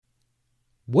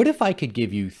What if I could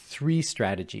give you 3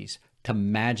 strategies to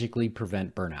magically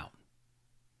prevent burnout?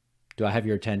 Do I have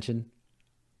your attention?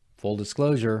 Full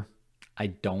disclosure, I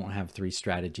don't have 3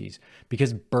 strategies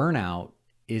because burnout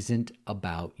isn't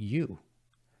about you.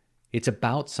 It's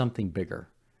about something bigger.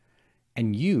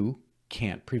 And you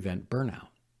can't prevent burnout.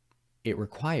 It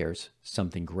requires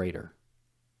something greater.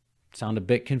 Sound a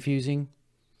bit confusing?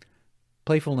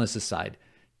 Playfulness aside,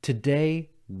 today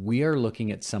we are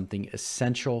looking at something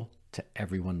essential to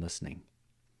everyone listening.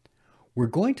 We're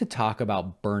going to talk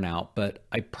about burnout, but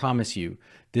I promise you,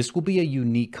 this will be a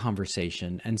unique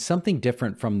conversation and something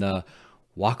different from the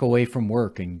walk away from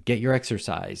work and get your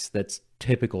exercise that's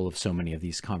typical of so many of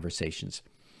these conversations.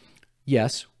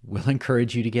 Yes, we'll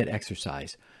encourage you to get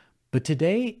exercise, but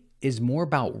today is more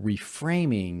about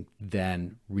reframing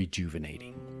than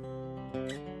rejuvenating.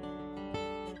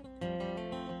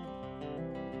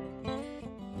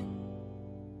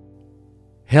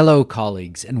 Hello,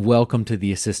 colleagues, and welcome to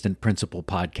the Assistant Principal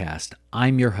Podcast.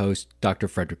 I'm your host, Dr.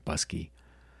 Frederick Buskey.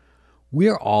 We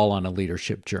are all on a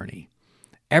leadership journey.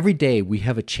 Every day we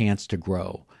have a chance to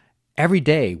grow. Every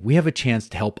day we have a chance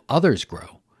to help others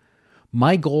grow.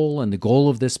 My goal and the goal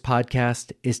of this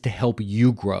podcast is to help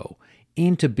you grow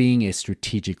into being a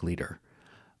strategic leader.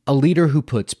 A leader who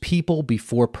puts people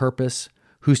before purpose,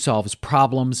 who solves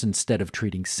problems instead of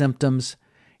treating symptoms,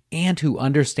 and who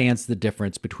understands the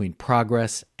difference between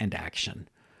progress and action.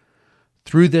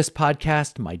 Through this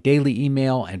podcast, my daily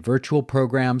email, and virtual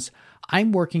programs,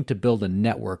 I'm working to build a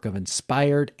network of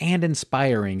inspired and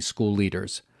inspiring school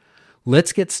leaders.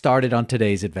 Let's get started on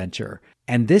today's adventure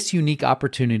and this unique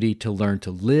opportunity to learn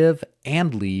to live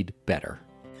and lead better.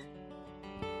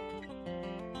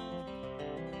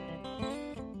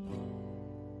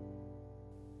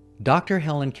 Dr.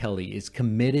 Helen Kelly is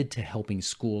committed to helping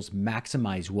schools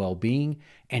maximize well-being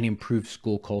and improve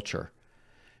school culture.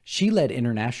 She led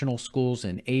international schools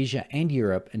in Asia and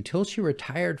Europe until she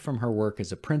retired from her work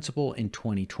as a principal in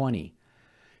 2020.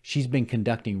 She's been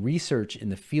conducting research in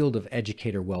the field of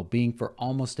educator well-being for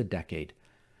almost a decade.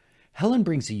 Helen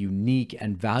brings a unique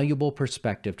and valuable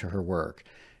perspective to her work.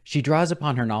 She draws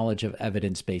upon her knowledge of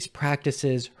evidence-based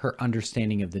practices, her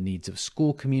understanding of the needs of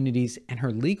school communities, and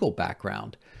her legal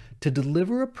background to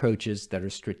deliver approaches that are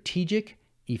strategic,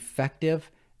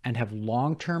 effective, and have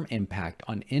long-term impact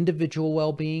on individual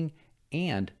well-being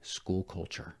and school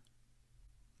culture.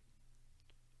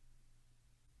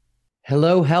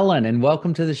 Hello, Helen, and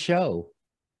welcome to the show.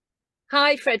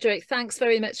 Hi, Frederick. Thanks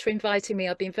very much for inviting me.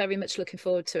 I've been very much looking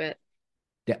forward to it.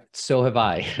 Yeah, so have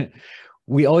I.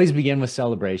 We always begin with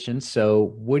celebrations.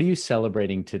 So what are you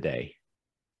celebrating today?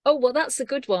 Oh, well, that's a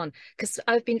good one because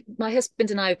my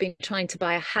husband and I have been trying to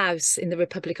buy a house in the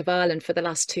Republic of Ireland for the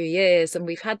last 2 years, and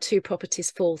we've had 2 properties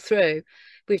fall through.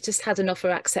 We've just had an offer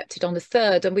accepted on the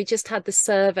third, and we just had the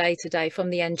survey today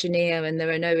from the engineer, and there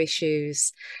are no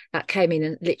issues. That came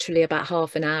in literally about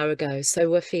half an hour ago. So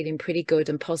we're feeling pretty good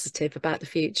and positive about the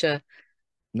future.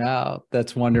 No,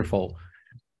 that's wonderful.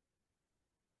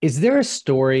 Is there a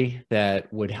story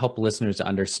that would help listeners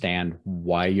understand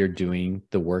why you're doing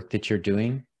the work that you're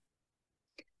doing?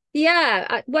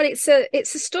 Yeah, well, it's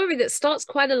a story that starts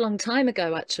quite a long time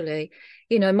ago, actually.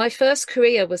 You know, my first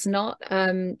career was not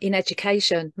in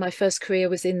education. My first career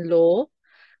was in law,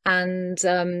 and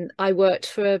I worked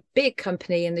for a big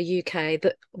company in the UK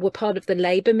that were part of the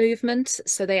labour movement.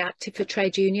 So they acted for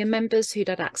trade union members who'd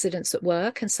had accidents at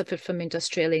work and suffered from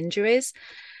industrial injuries.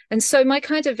 And so my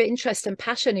kind of interest and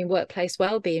passion in workplace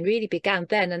wellbeing really began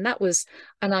then. And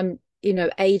I'm,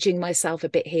 aging myself a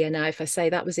bit here now if I say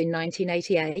that was in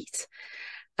 1988,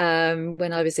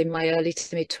 when I was in my early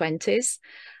to mid 20s.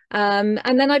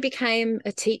 And then I became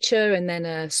a teacher and then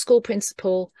a school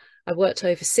principal. I worked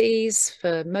overseas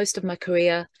for most of my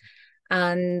career.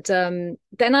 And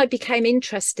then I became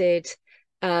interested.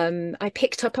 I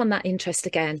picked up on that interest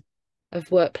again of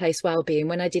workplace wellbeing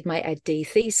when I did my EdD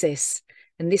thesis.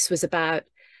 And this was about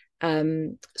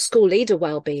school leader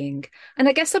well-being. And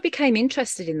I guess I became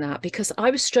interested in that because I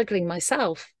was struggling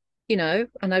myself, and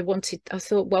I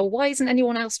thought, well, why isn't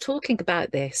anyone else talking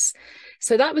about this?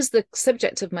 So that was the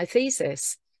subject of my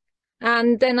thesis.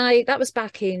 And then that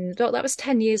was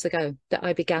 10 years ago that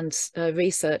I began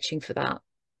researching for that.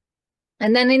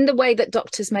 And then in the way that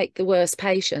doctors make the worst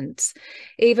patients,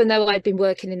 even though I'd been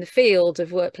working in the field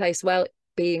of workplace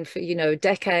well-being for,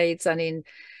 decades and in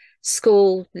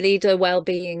school leader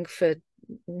well-being for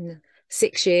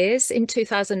 6 years. In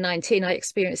 2019, I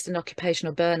experienced an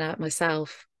occupational burnout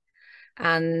myself.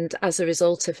 And as a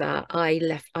result of that,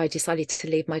 I decided to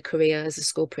leave my career as a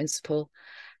school principal.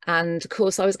 And of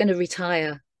course, I was going to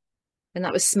retire. And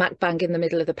that was smack bang in the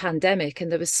middle of the pandemic.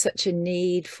 And there was such a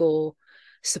need for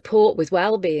support with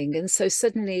well-being. And so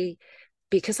suddenly,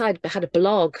 because I'd had a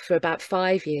blog for about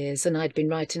 5 years and I'd been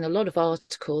writing a lot of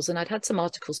articles, and I'd had some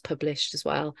articles published as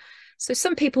well. So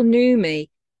some people knew me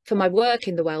for my work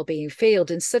in the wellbeing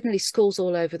field, and suddenly schools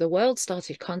all over the world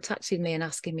started contacting me and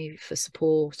asking me for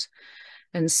support.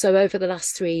 And so over the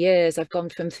last 3 years, I've gone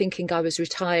from thinking I was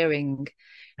retiring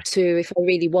to, if I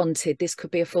really wanted, this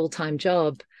could be a full-time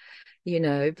job,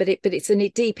 but it's a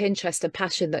deep interest and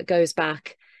passion that goes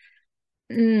back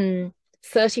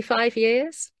 35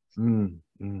 years.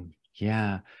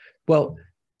 Yeah. Well,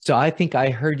 so I think I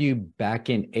heard you back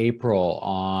in April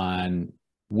on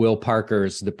Will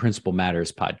Parker's The Principle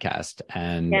Matters podcast.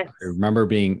 And Yes. I remember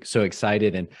being so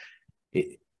excited. And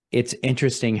it's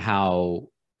interesting how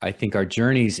I think our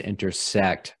journeys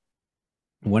intersect.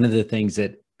 One of the things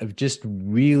that I've just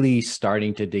really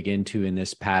starting to dig into in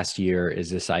this past year is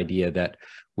this idea that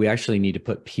we actually need to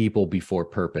put people before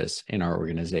purpose in our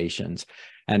organizations.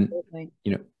 And,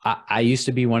 I used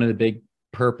to be one of the big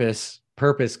purpose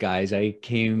guys. I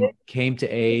came to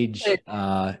age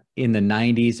in the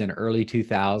 90s and early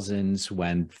 2000s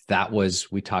when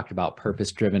we talked about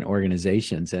purpose-driven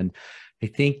organizations. And I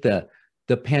think the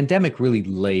pandemic really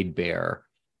laid bare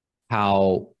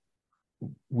how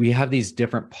we have these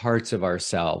different parts of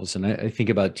ourselves. And I think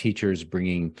about teachers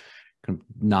bringing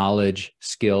knowledge,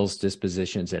 skills,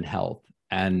 dispositions, and health.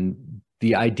 And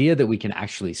the idea that we can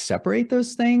actually separate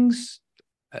those things,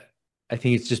 I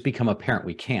think it's just become apparent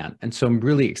we can't. And so I'm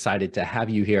really excited to have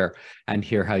you here and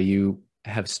hear how you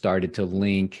have started to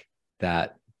link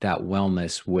that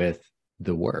wellness with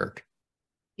the work.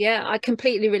 Yeah, I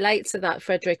completely relate to that,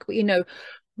 Frederick.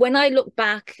 When I look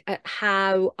back at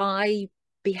how I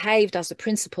behaved as a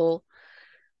principal,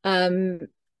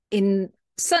 in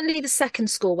certainly the second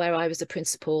school where I was a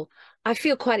principal, I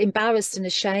feel quite embarrassed and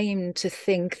ashamed to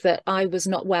think that I was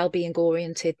not well-being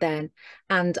oriented then.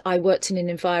 And I worked in an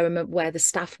environment where the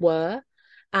staff were,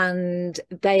 and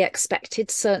they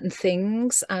expected certain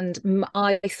things. And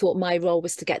I thought my role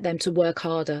was to get them to work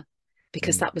harder,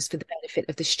 because that was for the benefit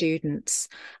of the students.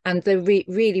 And there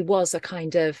really was a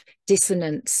kind of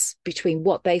dissonance between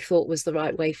what they thought was the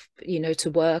right way, to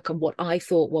work, and what I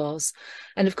thought was.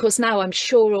 And of course, now I'm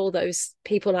sure all those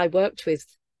people I worked with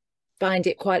find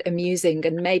it quite amusing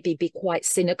and maybe be quite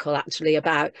cynical actually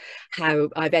about how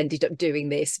I've ended up doing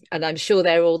this. And I'm sure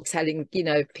they're all telling,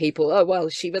 people, oh, well,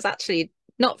 she was actually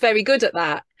not very good at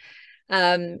that.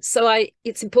 So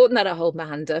it's important that I hold my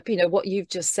hand up. What you've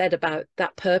just said about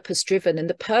that purpose driven, and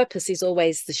the purpose is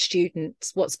always the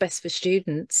students, what's best for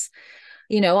students.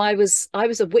 I was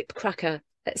a whip cracker.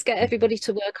 Let's get everybody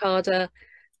to work harder.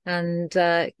 And,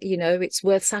 it's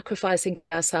worth sacrificing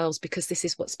ourselves because this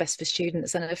is what's best for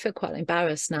students. And I feel quite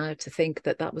embarrassed now to think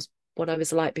that that was what I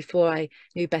was like before I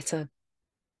knew better.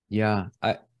 Yeah.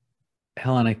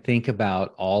 Helen, I think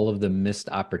about all of the missed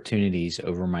opportunities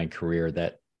over my career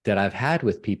that I've had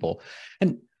with people.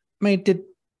 And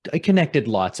I connected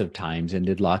lots of times and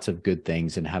did lots of good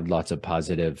things and had lots of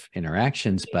positive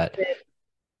interactions, but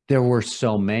there were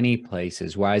so many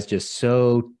places where I was just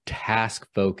so task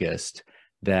focused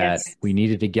that we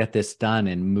needed to get this done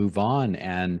and move on.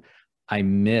 And I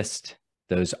missed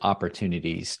those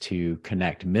opportunities to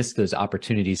connect, missed those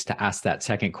opportunities to ask that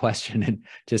second question and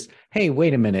just, hey,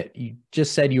 wait a minute, you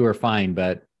just said you were fine,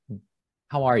 but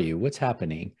how are you? What's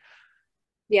happening?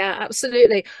 Yeah,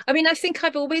 absolutely. I mean, I think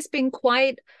I've always been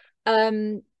quite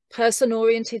person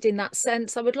oriented in that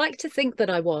sense. I would like to think that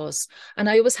I was, and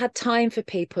I always had time for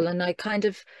people, and I kind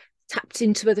of tapped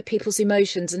into other people's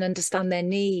emotions and understand their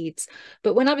needs.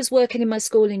 But when I was working in my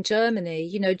school in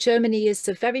Germany, Germany is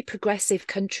a very progressive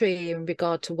country in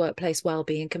regard to workplace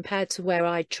well-being compared to where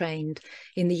I trained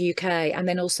in the UK, and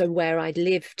then also where I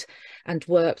lived and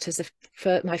worked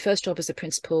my first job as a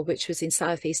principal, which was in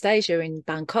Southeast Asia in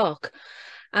Bangkok.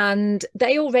 And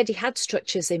they already had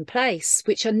structures in place,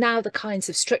 which are now the kinds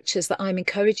of structures that I'm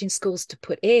encouraging schools to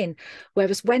put in.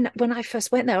 Whereas when I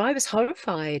first went there, I was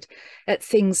horrified at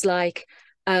things like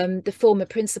the former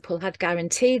principal had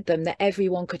guaranteed them that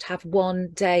everyone could have one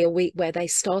day a week where they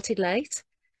started late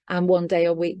and one day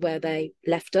a week where they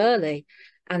left early.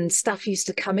 And staff used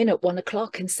to come in at 1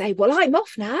 o'clock and say, well, I'm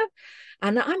off now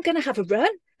and I'm going to have a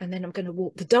run. And then I'm going to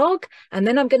walk the dog, and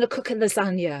then I'm going to cook a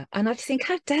lasagna. And I think,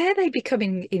 how dare they be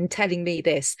coming in telling me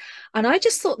this? And I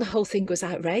just thought the whole thing was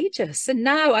outrageous. And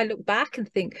now I look back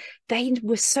and think they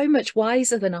were so much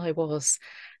wiser than I was.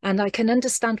 And I can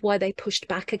understand why they pushed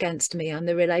back against me. And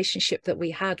the relationship that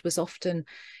we had was often,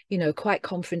 quite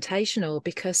confrontational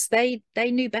because they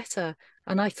knew better.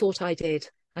 And I thought I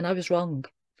did. And I was wrong.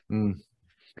 Mm.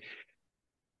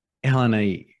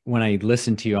 Helen, when I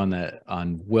listened to you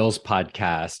on Will's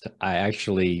podcast, I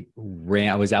actually ran.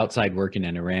 I was outside working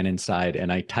and I ran inside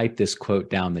and I typed this quote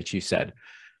down that you said.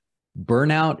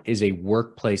 Burnout is a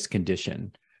workplace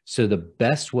condition. So the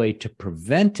best way to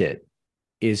prevent it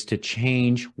is to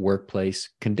change workplace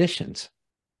conditions.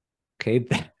 Okay,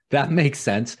 that makes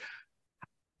sense.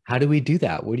 How do we do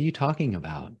that? What are you talking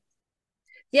about?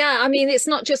 Yeah, I mean, it's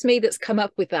not just me that's come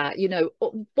up with that.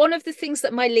 One of the things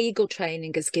that my legal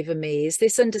training has given me is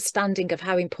this understanding of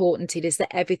how important it is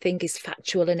that everything is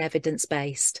factual and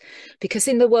evidence-based. Because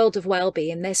in the world of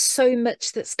well-being, there's so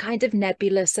much that's kind of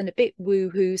nebulous and a bit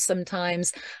woo-hoo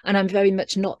sometimes, and I'm very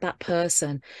much not that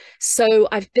person. So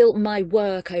I've built my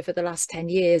work over the last 10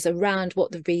 years around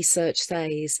what the research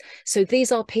says. So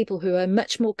these are people who are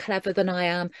much more clever than I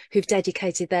am, who've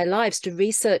dedicated their lives to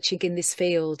researching in this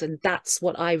field, and that's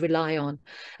what I rely on.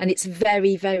 And it's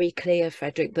very, very clear,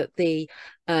 Frederick, that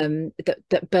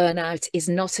that burnout is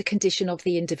not a condition of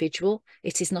the individual.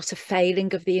 It is not a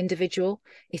failing of the individual.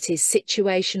 It is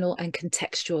situational and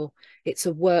contextual. It's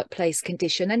a workplace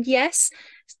condition. And yes,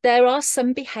 there are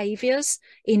some behaviors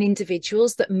in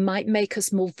individuals that might make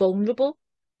us more vulnerable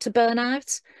to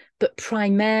burnout, but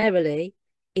primarily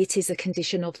it is a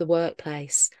condition of the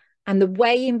workplace. And the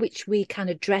way in which we can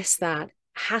address that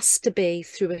has to be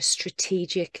through a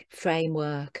strategic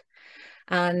framework.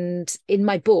 And in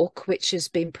my book, which has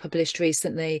been published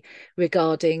recently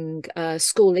regarding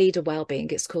school leader wellbeing,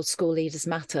 it's called School Leaders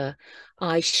Matter,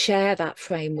 I share that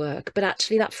framework. But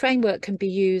actually, that framework can be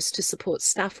used to support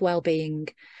staff wellbeing,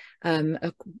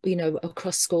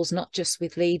 across schools, not just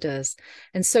with leaders.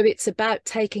 And so it's about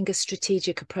taking a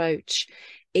strategic approach.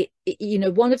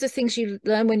 One of the things you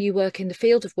learn when you work in the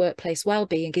field of workplace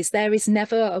wellbeing is there is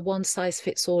never a one size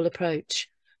fits all approach.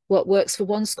 What works for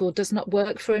one school does not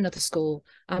work for another school,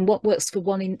 and what works for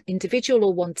one individual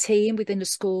or one team within a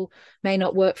school may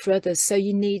not work for others. So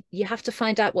you have to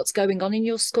find out what's going on in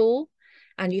your school,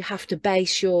 and you have to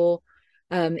base your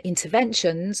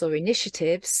interventions or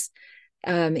initiatives,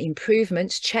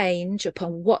 improvements, change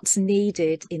upon what's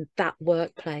needed in that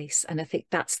workplace. And I think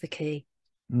that's the key.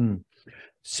 Mm.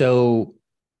 So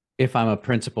if I'm a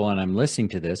principal and I'm listening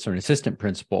to this, or an assistant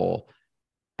principal,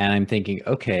 and I'm thinking,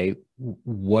 okay,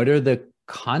 what are the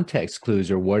context clues,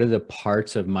 or what are the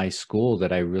parts of my school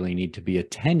that I really need to be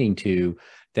attending to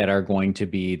that are going to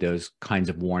be those kinds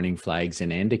of warning flags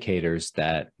and indicators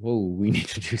that, whoa, we need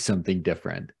to do something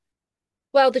different?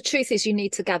 Well, the truth is you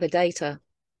need to gather data.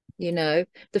 The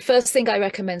first thing I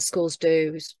recommend schools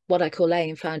do is what I call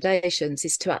laying foundations,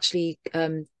 is to actually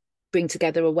bring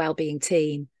together a wellbeing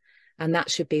team. And that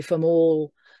should be from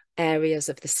all areas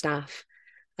of the staff.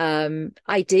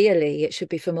 Ideally, it should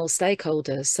be from all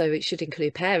stakeholders. So it should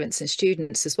include parents and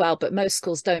students as well. But most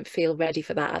schools don't feel ready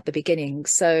for that at the beginning.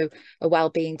 So a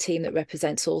wellbeing team that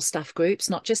represents all staff groups,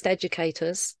 not just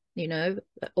educators,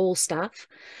 all staff.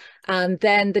 And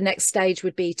then the next stage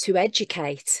would be to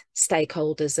educate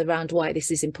stakeholders around why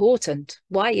this is important.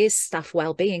 Why is staff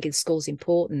wellbeing in schools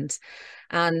important?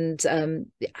 And,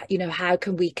 how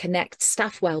can we connect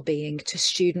staff wellbeing to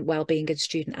student wellbeing and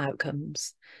student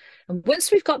outcomes? And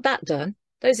once we've got that done,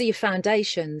 those are your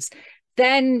foundations.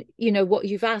 Then, what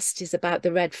you've asked is about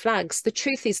the red flags. The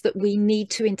truth is that we need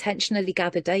to intentionally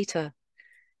gather data.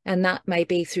 And that may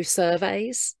be through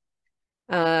surveys.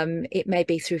 It may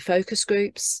be through focus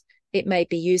groups. It may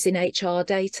be using HR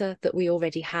data that we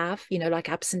already have, like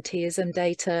absenteeism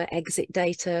data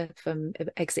from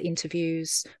exit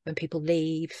interviews when people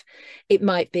leave. It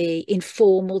might be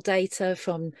informal data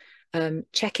from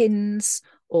check-ins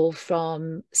or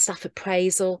from staff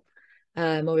appraisal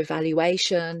or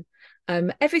evaluation.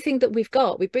 Everything that we've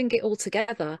got, we bring it all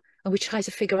together and we try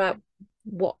to figure out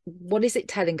what is it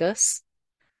telling us,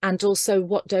 and also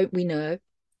what don't we know.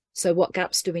 So what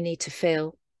gaps do we need to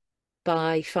fill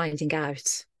by finding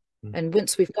out? And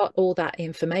once we've got all that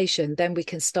information, then we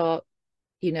can start,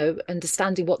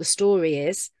 understanding what the story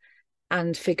is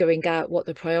and figuring out what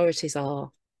the priorities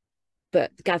are.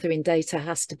 But gathering data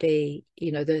has to be,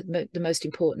 the most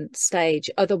important stage.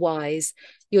 Otherwise,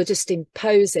 you're just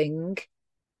imposing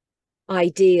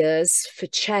ideas for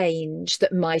change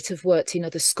that might have worked in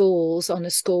other schools on a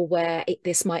school where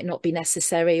this might not be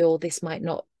necessary, or this might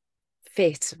not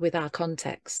fit with our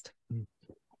context.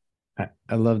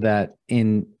 I love that.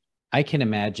 I can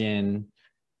imagine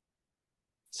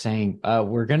saying,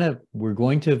 we're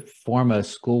going to form a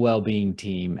school well-being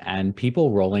team, and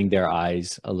people rolling their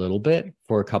eyes a little bit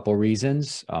for a couple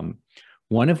reasons.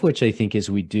 One of which I think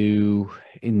is we do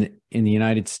in the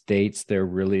United States, there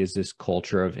really is this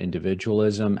culture of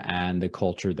individualism, and the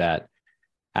culture that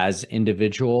as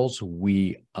individuals,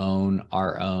 we own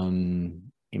our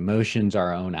own emotions,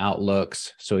 our own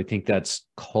outlooks. So I think that's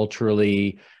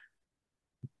culturally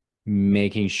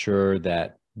making sure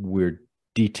that we're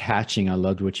detaching. I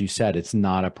loved what you said. It's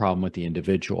not a problem with the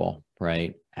individual,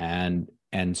 right? And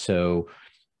so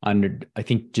I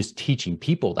think just teaching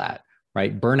people that,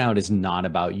 right? Burnout is not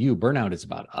about you. Burnout is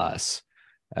about us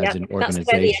as Yeah, an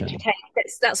organization.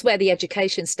 that's where the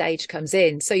education stage comes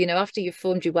in. So, after you've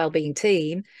formed your wellbeing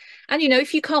team, and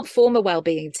if you can't form a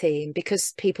wellbeing team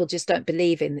because people just don't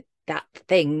believe in that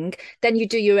thing, then you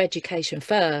do your education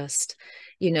first.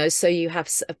 So you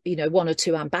have one or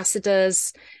two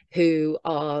ambassadors who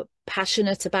are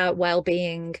passionate about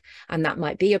wellbeing, and that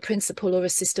might be a principal or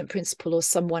assistant principal or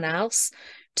someone else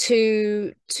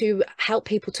to help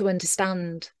people to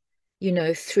understand,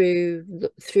 through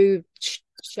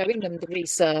showing them the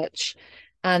research.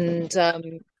 And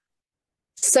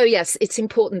so, yes, it's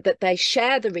important that they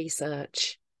share the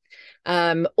research,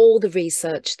 all the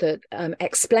research that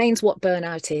explains what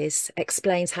burnout is,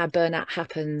 explains how burnout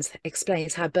happens,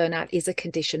 explains how burnout is a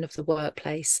condition of the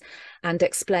workplace, and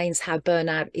explains how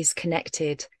burnout is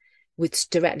connected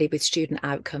directly with student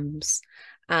outcomes.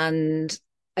 And,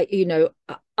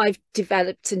 I've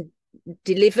developed and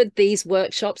delivered these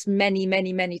workshops many,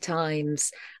 many, many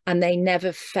times, and they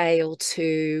never fail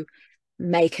to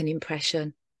make an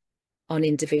impression on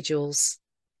individuals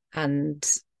and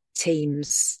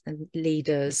teams and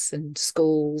leaders and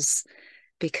schools,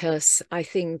 because I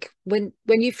think when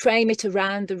you frame it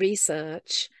around the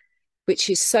research, which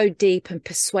is so deep and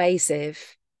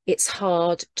persuasive, it's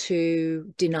hard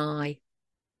to deny.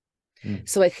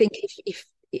 So I think if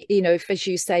as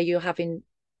you say, you're having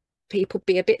people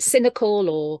be a bit cynical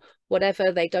or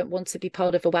whatever, they don't want to be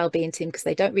part of a wellbeing team because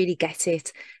they don't really get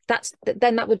it,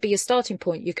 then that would be a starting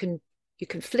point. You can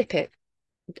flip it,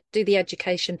 do the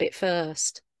education bit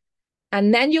first,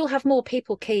 and then you'll have more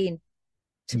people keen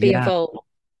to be Yeah. involved.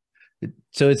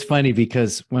 So it's funny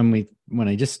because when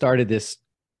I just started this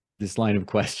line of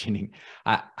questioning,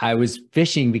 I was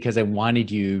fishing because I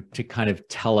wanted you to kind of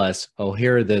tell us, oh,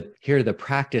 here are the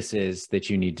practices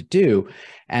that you need to do.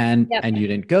 And Yep. you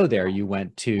didn't go there. You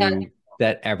went to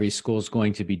that every school is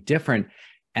going to be different.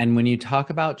 And when you talk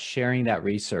about sharing that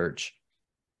research,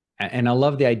 and I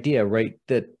love the idea, right,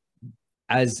 that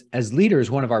as leaders,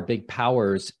 one of our big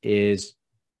powers is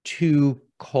to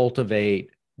cultivate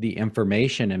the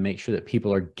information and make sure that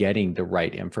people are getting the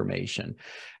right information.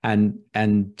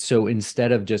 And so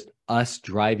instead of just us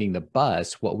driving the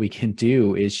bus, what we can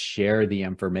do is share the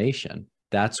information.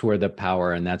 That's where the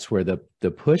power and that's where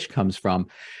the push comes from.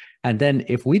 And then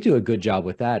if we do a good job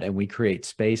with that and we create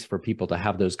space for people to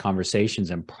have those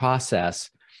conversations and process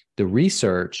the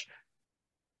research,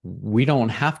 we don't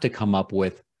have to come up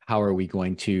with how are we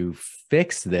going to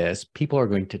fix this. People are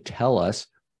going to tell us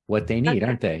what they need,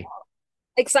 aren't they?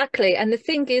 Exactly. And the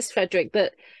thing is, Frederick,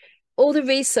 that all the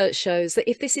research shows that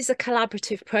if this is a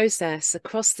collaborative process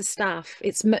across the staff,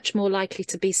 it's much more likely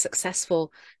to be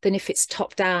successful than if it's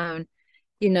top down.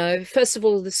 First of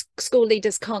all, the school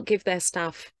leaders can't give their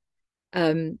staff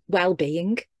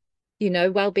well-being.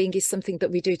 Well-being is something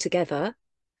that we do together.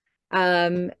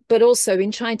 But also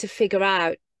in trying to figure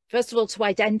out, first of all, to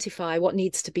identify what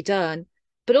needs to be done,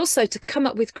 but also to come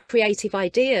up with creative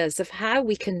ideas of how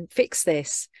we can fix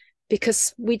this.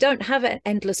 Because we don't have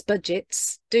endless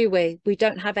budgets, do we? We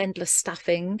don't have endless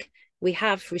staffing. We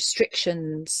have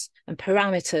restrictions and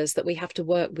parameters that we have to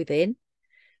work within.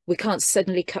 We can't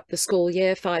suddenly cut the school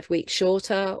year 5 weeks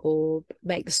shorter or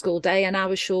make the school day an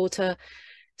hour shorter.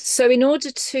 So in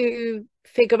order to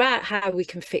figure out how we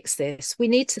can fix this, we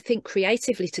need to think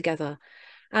creatively together.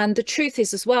 And the truth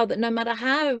is as well that no matter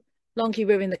how long you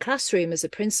were in the classroom as a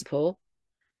principal,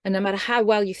 and no matter how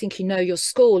well you think you know your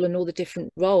school and all the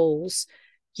different roles,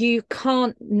 you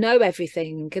can't know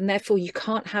everything, and therefore you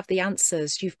can't have the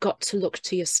answers. You've got to look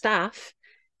to your staff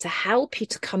to help you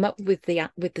to come up with the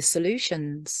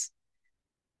solutions.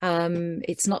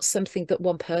 It's not something that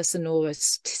one person or a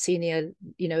senior,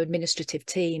 administrative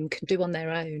team can do on their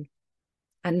own,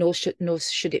 and nor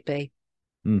should it be.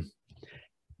 Mm.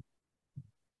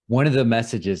 One of the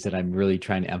messages that I'm really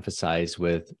trying to emphasize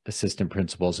with assistant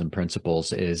principals and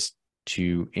principals is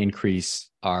to increase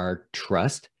our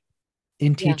trust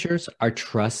in teachers, our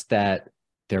trust that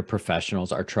they're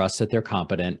professionals, our trust that they're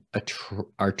competent,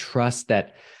 our trust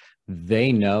that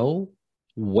they know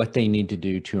what they need to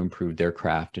do to improve their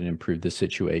craft and improve the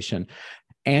situation.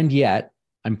 And yet,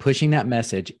 I'm pushing that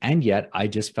message, and yet I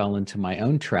just fell into my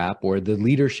own trap, or the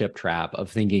leadership trap, of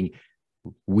thinking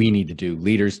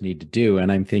leaders need to do.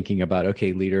 And I'm thinking about,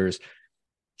 okay, leaders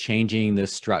changing the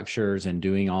structures and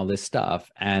doing all this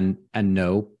stuff. And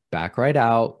no, back right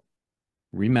out.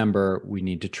 remember, we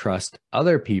need to trust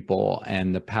other people,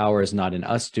 and the power is not in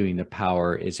us doing, the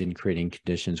power is in creating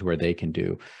conditions where they can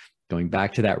do. Going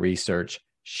back to that research,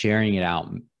 sharing it out,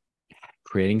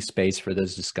 creating space for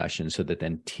those discussions so that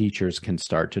then teachers can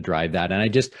start to drive that. And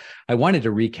I wanted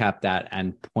to recap that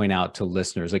and point out to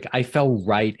listeners, like I fell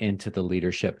right into the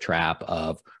leadership trap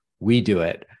of we do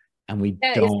it and we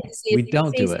Yeah, don't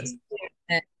do easy it. to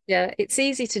do. Yeah, it's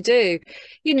easy to do,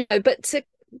 but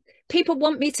people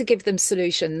want me to give them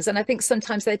solutions, and I think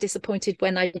sometimes they're disappointed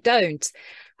when I don't.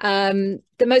 The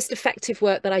most effective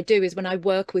work that I do is when I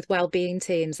work with wellbeing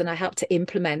teams and I help to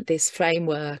implement this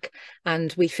framework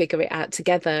and we figure it out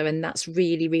together, and that's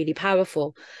really, really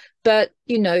powerful. But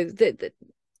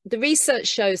the research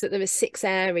shows that there are 6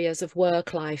 areas of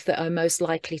work life that are most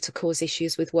likely to cause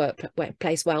issues with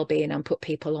workplace well-being and put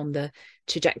people on the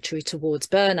trajectory towards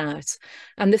burnout.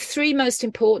 And the 3 most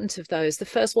important of those, the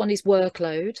first one is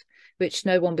workload, which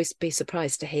no one would be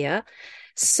surprised to hear.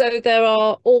 So there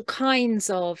are all kinds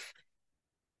of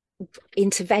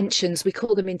interventions, we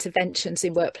call them interventions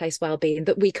in workplace wellbeing,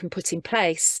 that we can put in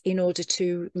place in order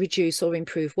to reduce or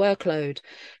improve workload.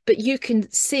 But you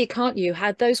can see, can't you,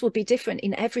 how those will be different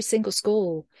in every single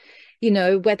school,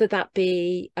 whether that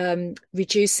be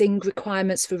reducing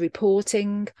requirements for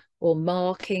reporting or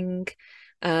marking,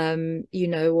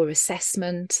 or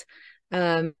assessment,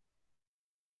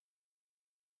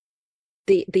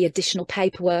 the additional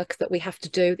paperwork that we have to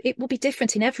do. It will be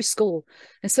different in every school.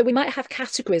 And so we might have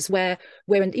categories where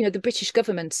the British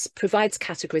government provides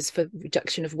categories for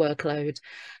reduction of workload,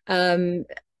 and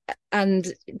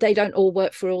they don't all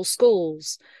work for all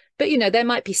schools. But there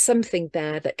might be something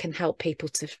there that can help people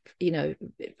to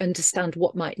understand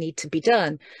what might need to be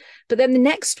done. But then the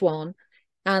next one,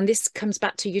 and this comes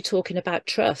back to you talking about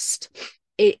trust,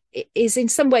 it is in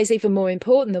some ways even more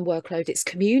important than workload. It's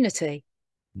community.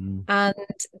 And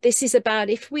this is about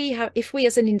if we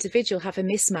as an individual have a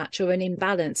mismatch or an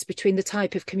imbalance between the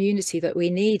type of community that we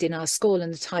need in our school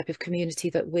and the type of community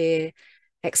that we're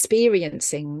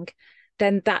experiencing,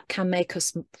 then that can make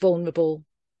us vulnerable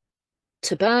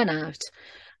to burnout.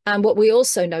 And what we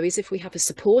also know is if we have a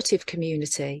supportive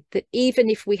community, that even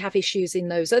if we have issues in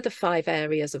those other 5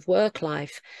 areas of work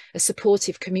life, a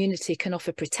supportive community can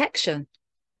offer protection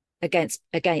against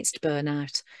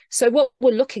burnout. So what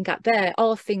we're looking at there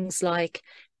are things like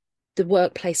the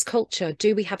workplace culture.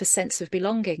 Do we have a sense of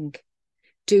belonging?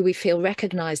 Do we feel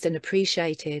recognized and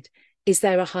appreciated? Is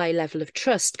there a high level of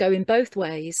trust going both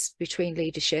ways between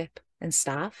leadership and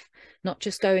staff, not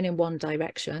just going in one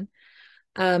direction?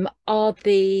 Are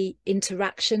the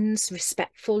interactions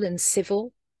respectful and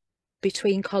civil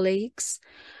between colleagues?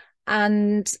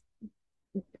 And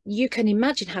you can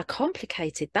imagine how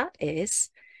complicated that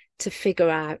is to figure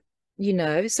out,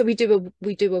 so we do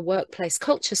a workplace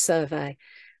culture survey.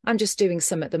 I'm just doing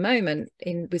some at the moment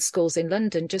with schools in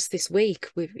London just this week.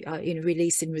 We've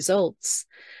releasing results,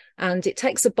 and it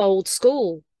takes a bold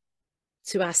school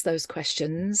to ask those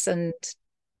questions and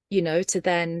to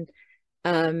then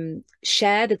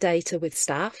share the data with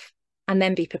staff and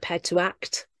then be prepared to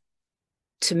act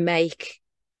to make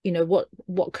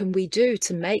what can we do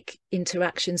to make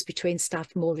interactions between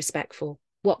staff more respectful.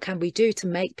 What can we do to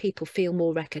make people feel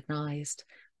more recognized?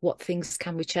 What things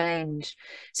can we change?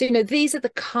 So, these are the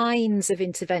kinds of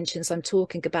interventions I'm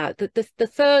talking about. The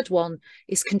third one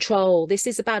is control. This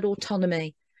is about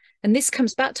autonomy. And this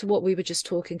comes back to what we were just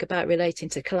talking about relating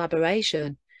to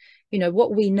collaboration.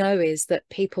 What we know is that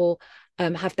people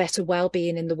have better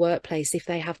well-being in the workplace if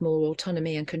they have more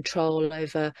autonomy and control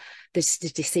over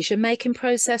the decision-making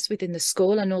process within the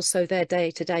school and also their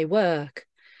day-to-day work.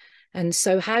 And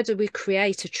so how do we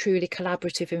create a truly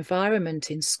collaborative environment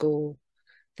in school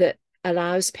that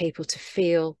allows people to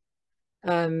feel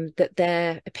that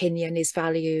their opinion is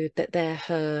valued, that they're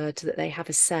heard, that they have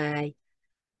a say?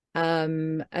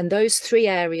 And those 3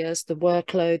 areas, the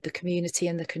workload, the community,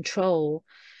 and the control,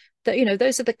 that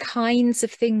those are the kinds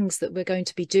of things that we're going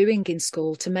to be doing in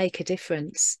school to make a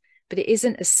difference. But it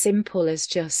isn't as simple as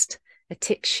just a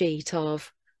tick sheet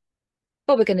of,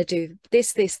 oh, we're going to do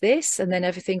this, and then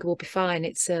everything will be fine.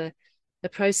 It's a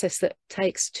process that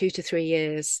takes 2 to 3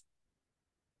 years.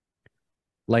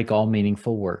 Like all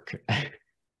meaningful work.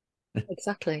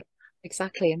 Exactly.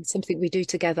 And something we do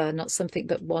together, not something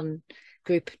that one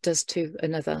group does to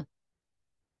another.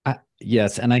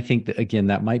 Yes. And I think that, again,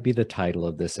 that might be the title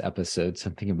of this episode,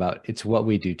 something about it's what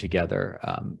we do together.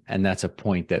 And that's a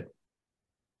point that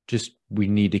just we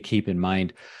need to keep in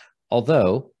mind.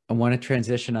 Although I want to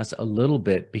transition us a little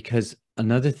bit, because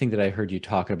another thing that I heard you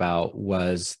talk about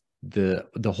was the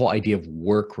whole idea of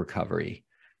work recovery.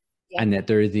 Yeah. and that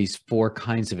there are these four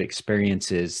kinds of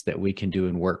experiences that we can do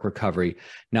in work recovery.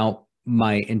 Now,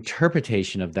 my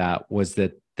interpretation of that was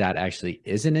that that actually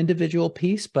is an individual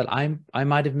piece, but I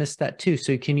might have missed that too.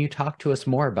 So can you talk to us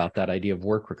more about that idea of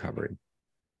work recovery?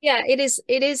 Yeah, it is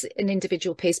an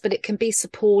individual piece, but it can be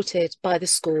supported by the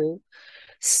school.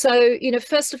 So,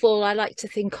 first of all, I like to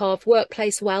think of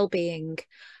workplace well-being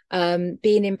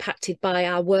being impacted by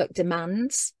our work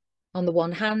demands on the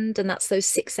one hand, and that's those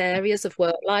 6 areas of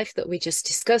work life that we just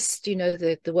discussed,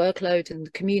 the workload and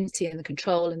the community and the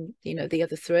control and, the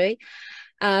other three.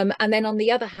 And then on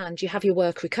the other hand, you have your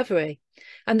work recovery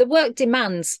and the work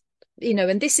demands,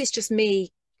 and this is just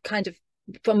me kind of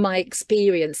from my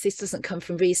experience. This doesn't come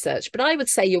from research, but I would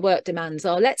say your work demands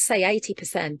are, let's say,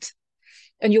 80%,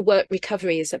 and your work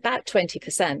recovery is about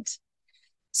 20%.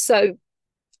 So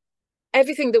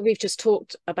everything that we've just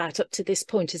talked about up to this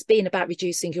point has been about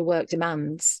reducing your work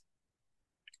demands.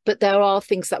 But there are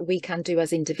things that we can do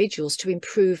as individuals to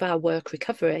improve our work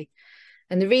recovery.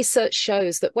 And the research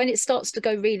shows that when it starts to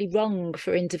go really wrong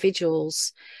for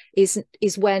individuals is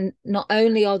when not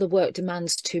only are the work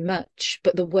demands too much,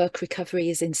 but the work recovery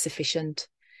is insufficient,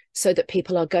 so that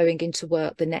people are going into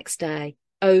work the next day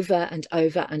over and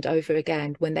over and over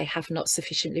again when they have not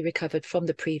sufficiently recovered from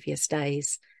the previous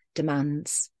day's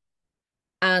demands.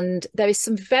 And there is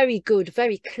some very good,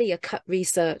 very clear-cut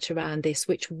research around this,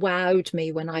 which wowed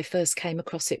me when I first came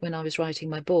across it when I was writing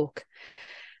my book.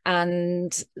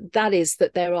 And that is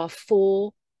that there are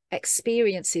 4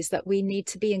 experiences that we need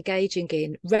to be engaging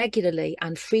in regularly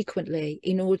and frequently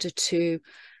in order to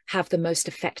have the most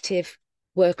effective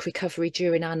work recovery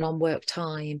during our non-work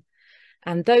time.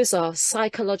 And those are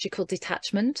psychological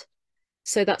detachment.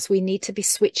 So that's we need to be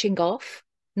switching off,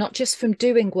 not just from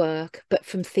doing work, but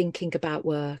from thinking about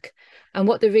work. And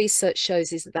what the research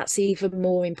shows is that that's even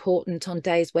more important on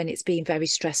days when it's been very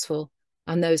stressful.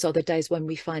 And those are the days when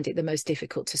we find it the most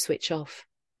difficult to switch off.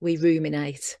 We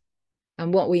ruminate.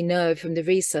 And what we know from the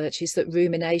research is that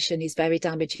rumination is very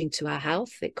damaging to our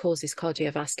health. It causes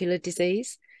cardiovascular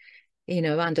disease, and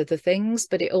other things,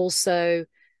 but it also,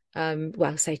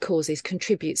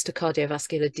 contributes to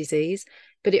cardiovascular disease,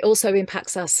 but it also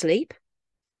impacts our sleep.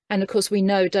 And of course, we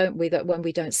know, don't we, that when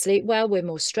we don't sleep well, we're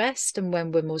more stressed. And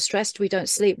when we're more stressed, we don't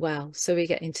sleep well. So we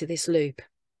get into this loop.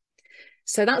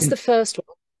 So that's the first one.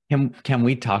 Can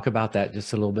we talk about that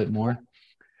just a little bit more?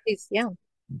 Yeah.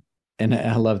 And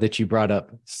I love that you brought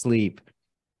up sleep.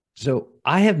 So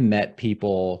I have met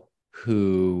people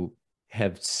who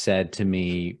have said to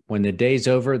me, when the day's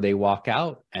over, they walk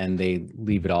out and they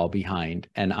leave it all behind.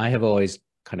 And I have always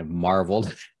kind of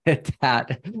marveled at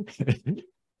that.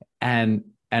 and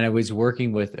I was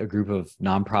working with a group of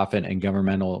nonprofit and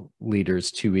governmental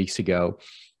leaders 2 weeks ago.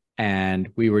 And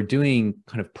we were doing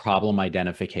kind of problem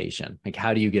identification. Like,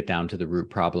 how do you get down to the root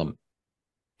problem?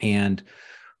 And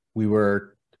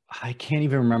I can't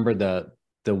even remember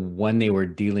the one they were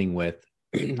dealing with.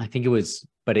 I think it was,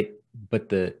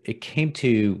 it came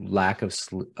to lack of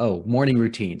morning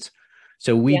routines.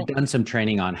 So we've done some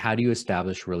training on how do you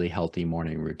establish really healthy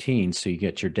morning routines so you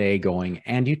get your day going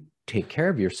and you take care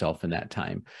of yourself in that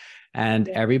time. And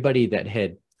everybody that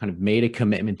had kind of made a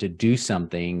commitment to do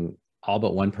something, all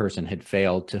but one person had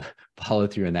failed to follow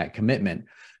through in that commitment.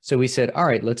 So we said, all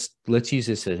right, let's use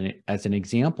this as an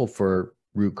example for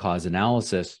root cause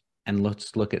analysis, and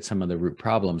let's look at some of the root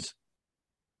problems.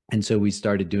 And so we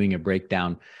started doing a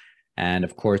breakdown. And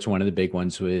of course, one of the big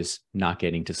ones was not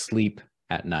getting to sleep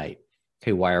at night.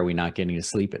 Okay, why are we not getting to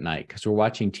sleep at night? Because we're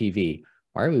watching TV.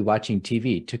 Why are we watching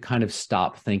TV? To kind of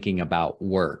stop thinking about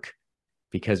work,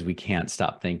 because we can't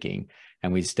stop thinking.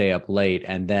 And we stay up late,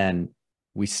 and then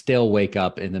we still wake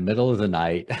up in the middle of the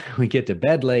night. We get to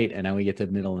bed late, and then we get to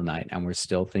the middle of the night, and we're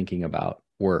still thinking about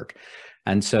work.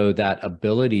 And so that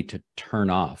ability to turn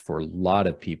off for a lot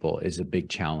of people is a big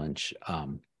challenge.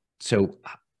 So,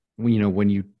 when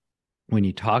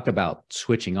you talk about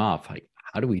switching off, like,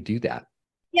 how do we do that?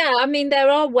 Yeah, I mean, there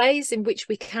are ways in which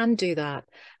we can do that.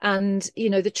 And,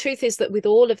 the truth is that with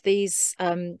all of these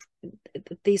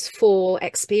 4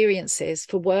 experiences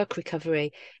for work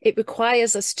recovery, it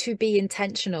requires us to be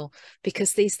intentional,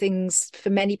 because these things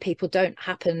for many people don't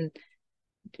happen,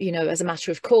 as a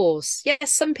matter of course.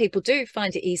 Yes, some people do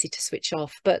find it easy to switch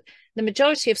off, but the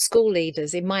majority of school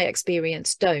leaders, in my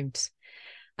experience, don't.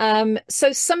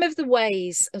 So some of the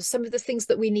ways, or some of the things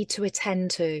that we need to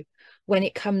attend to when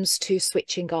it comes to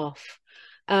switching off.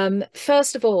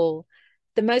 First of all,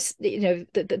 the most,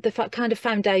 the kind of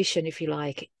foundation, if you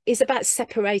like, is about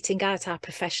separating out our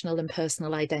professional and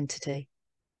personal identity.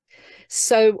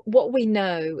 So what we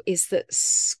know is that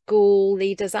school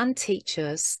leaders and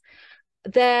teachers,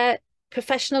 their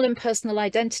professional and personal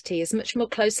identity is much more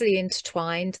closely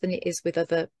intertwined than it is with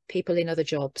other people in other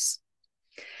jobs.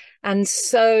 And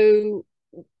so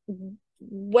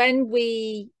when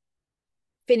we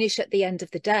finish at the end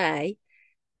of the day,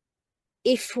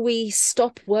 if we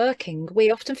stop working, we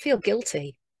often feel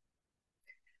guilty.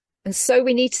 And so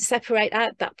we need to separate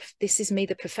out that this is me,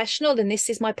 the professional, and this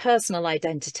is my personal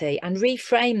identity, and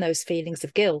reframe those feelings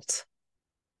of guilt.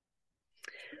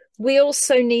 We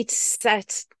also need to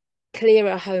set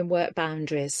clearer homework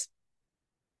boundaries.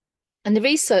 And the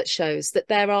research shows that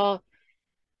there are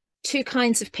two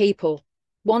kinds of people.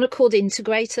 One are called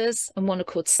integrators and one are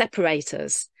called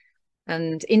separators.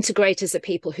 And integrators are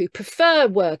people who prefer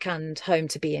work and home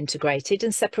to be integrated,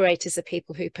 and separators are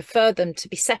people who prefer them to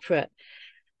be separate.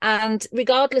 And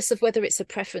regardless of whether it's a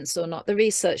preference or not, the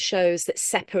research shows that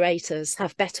separators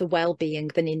have better well-being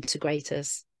than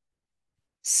integrators.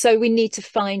 So we need to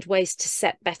find ways to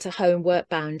set better homework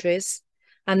boundaries.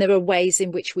 And there are ways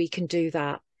in which we can do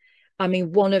that. I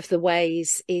mean, one of the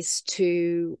ways is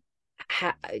to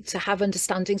have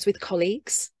understandings with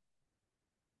colleagues,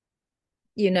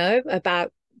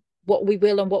 about what we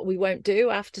will and what we won't do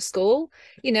after school.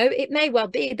 It may well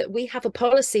be that we have a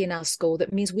policy in our school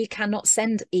that means we cannot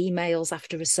send emails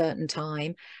after a certain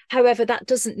time. However, that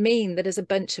doesn't mean that as a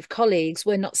bunch of colleagues,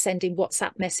 we're not sending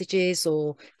WhatsApp messages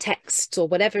or texts or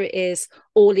whatever it is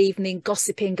all evening,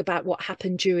 gossiping about what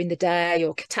happened during the day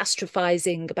or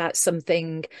catastrophizing about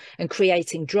something and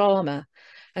creating drama.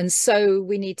 And so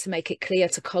we need to make it clear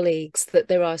to colleagues that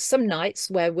there are some nights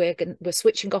where we're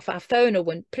switching off our phone, or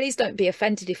when, please don't be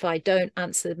offended if I don't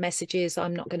answer the messages.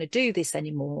 I'm not going to do this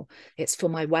anymore. It's for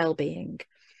my well-being.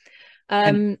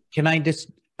 And can I just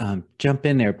jump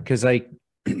in there? Because I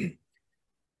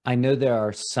know there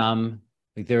are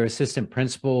there are assistant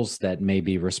principals that may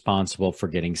be responsible for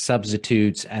getting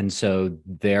substitutes. And so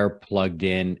they're plugged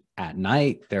in at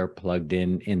night, they're plugged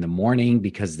in the morning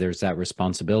because there's that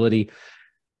responsibility.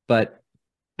 But,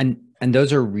 and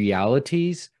those are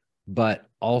realities, but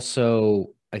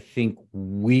also I think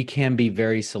we can be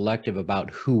very selective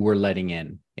about who we're letting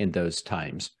in those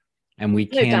times. And we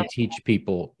can teach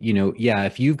people,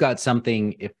 if you've got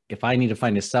something, if I need to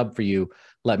find a sub for you,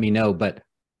 let me know. But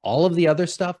all of the other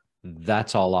stuff,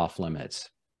 that's all off limits.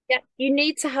 Yeah, you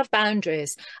need to have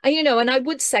boundaries. And, and I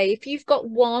would say if you've got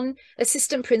one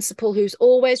assistant principal who's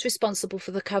always responsible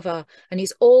for the cover and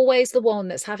he's always the one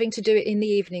that's having to do it in the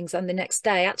evenings and the next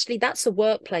day, actually, that's a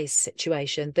workplace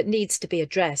situation that needs to be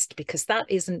addressed, because that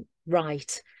isn't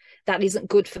right. That isn't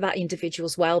good for that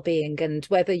individual's well-being. And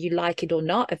whether you like it or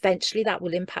not, eventually that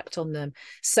will impact on them.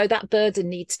 So that burden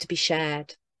needs to be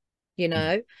shared,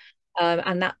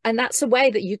 and that's a way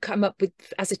that you come up with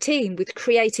as a team with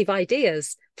creative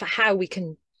ideas for how we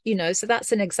can, so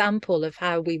that's an example of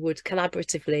how we would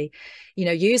collaboratively,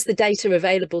 use the data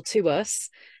available to us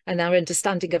and our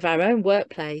understanding of our own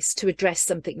workplace to address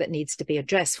something that needs to be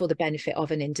addressed for the benefit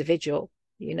of an individual.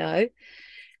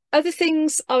 Other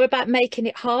things are about making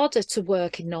it harder to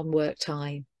work in non-work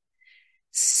time.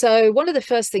 So one of the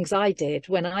first things I did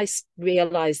when I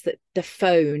realized that the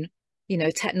phone,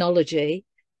 technology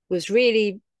was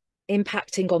really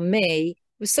impacting on me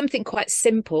was something quite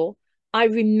simple. I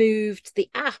removed the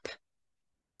app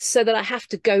so that I have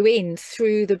to go in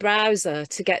through the browser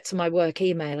to get to my work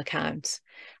email account.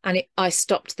 And I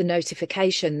stopped the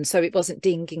notification so it wasn't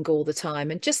dinging all the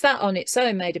time. And just that on its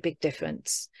own made a big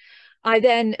difference. I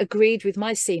then agreed with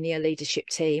my senior leadership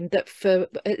team that for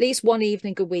at least one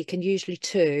evening a week, and usually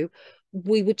two,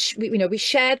 we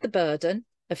shared the burden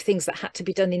of things that had to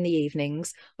be done in the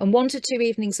evenings. And 1 to 2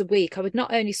 evenings a week, I would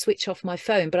not only switch off my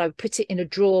phone, but I would put it in a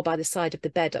drawer by the side of the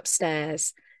bed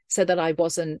upstairs so that I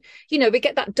wasn't, we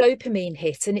get that dopamine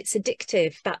hit and it's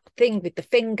addictive, that thing with the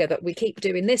finger that we keep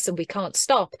doing this and we can't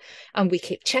stop. And we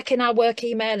keep checking our work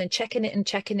email and checking it and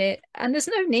checking it. And there's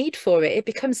no need for it. It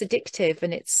becomes addictive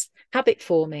and it's habit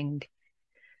forming.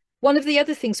 One of the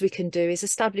other things we can do is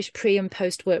establish pre and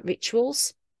post work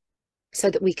rituals so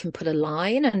that we can put a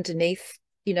line underneath,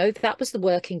 that was the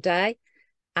working day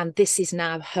and this is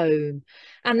now home.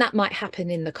 And that might happen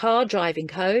in the car driving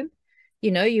home.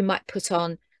 You might put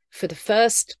on for the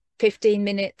first 15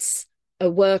 minutes a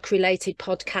work related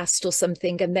podcast or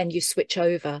something, and then you switch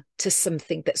over to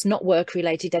something that's not work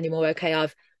related anymore. Okay,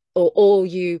 or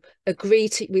you agree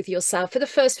with yourself for the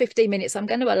first 15 minutes, I'm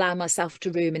going to allow myself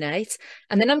to ruminate,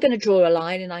 and then I'm going to draw a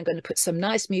line and I'm going to put some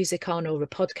nice music on or a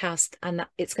podcast, and that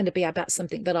it's going to be about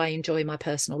something that I enjoy in my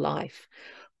personal life.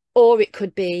 Or it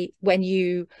could be when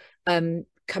you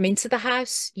come into the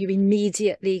house, you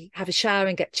immediately have a shower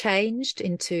and get changed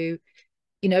into,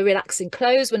 relaxing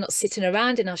clothes. We're not sitting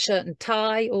around in our shirt and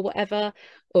tie or whatever.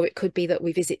 or it could be that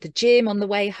we visit the gym on the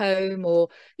way home, or,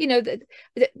 the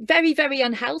very, very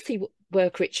unhealthy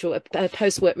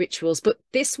post-work rituals. But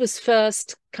this was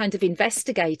first kind of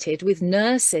investigated with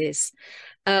nurses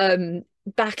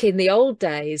back in the old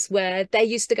days, where they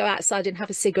used to go outside and have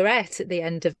a cigarette at the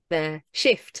end of their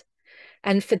shift.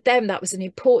 And for them, that was an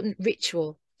important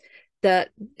ritual, that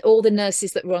all the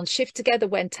nurses that were on shift together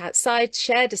went outside,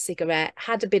 shared a cigarette,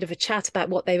 had a bit of a chat about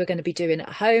what they were going to be doing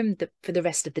at home for the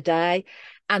rest of the day.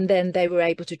 And then they were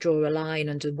able to draw a line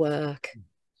under work.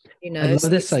 I love So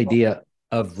this idea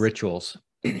of rituals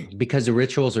because the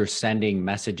rituals are sending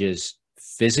messages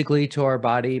physically to our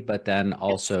body, but then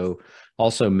also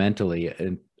mentally.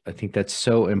 And I think that's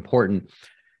so important.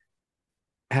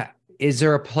 Is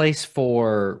there a place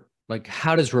for, like,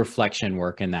 how does reflection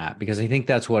work in that? Because I think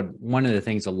that's one of the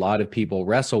things a lot of people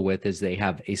wrestle with is they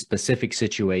have a specific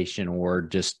situation or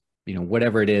just,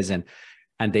 whatever it is, and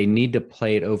they need to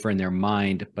play it over in their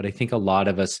mind. But I think a lot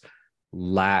of us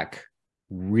lack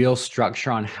real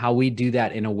structure on how we do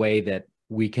that in a way that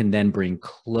we can then bring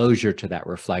closure to that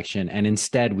reflection. And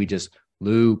instead we just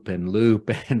loop and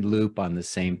loop and loop on the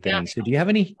same thing. Yeah. So do you have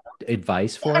any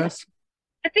advice for us?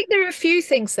 I think there are a few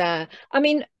things there. I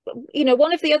mean,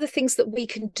 one of the other things that we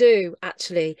can do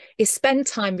actually is spend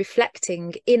time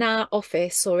reflecting in our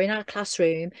office or in our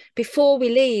classroom before we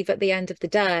leave at the end of the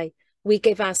day. We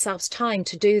give ourselves time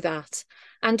to do that.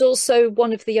 And also,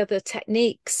 one of the other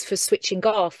techniques for switching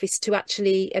off is to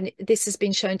actually, and this has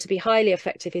been shown to be highly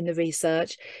effective in the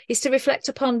research, is to reflect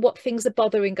upon what things are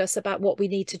bothering us about what we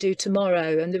need to do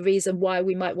tomorrow and the reason why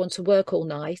we might want to work all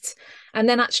night. And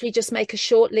then actually just make a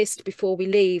short list before we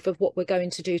leave of what we're going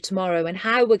to do tomorrow and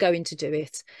how we're going to do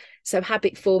it. So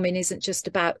habit forming isn't just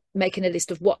about making a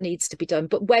list of what needs to be done,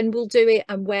 but when we'll do it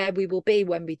and where we will be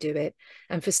when we do it.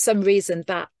 And for some reason,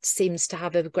 that seems to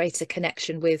have a greater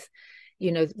connection with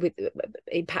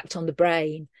impact on the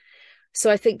brain.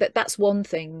 So I think that that's one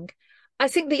thing. I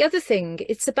think the other thing,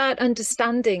 it's about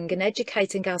understanding and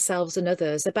educating ourselves and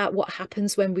others about what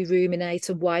happens when we ruminate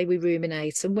and why we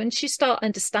ruminate. And once you start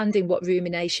understanding what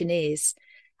rumination is,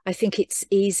 I think it's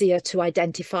easier to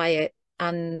identify it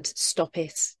and stop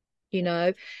it,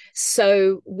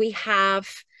 So we have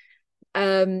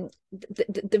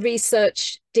the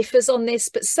research differs on this,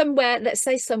 but let's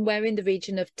say somewhere in the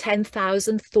region of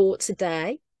 10,000 thoughts a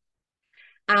day.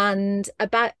 And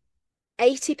about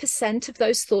 80% of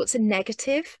those thoughts are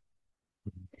negative.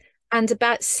 And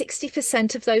about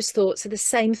 60% of those thoughts are the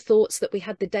same thoughts that we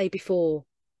had the day before.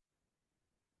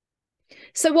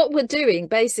 So what we're doing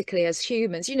basically as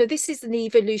humans, this is an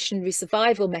evolutionary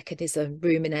survival mechanism,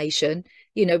 rumination.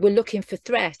 We're looking for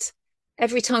threat.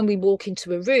 Every time we walk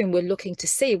into a room, we're looking to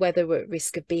see whether we're at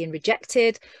risk of being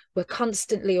rejected. We're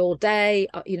constantly all day,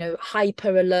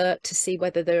 hyper alert to see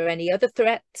whether there are any other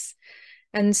threats.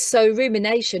 And so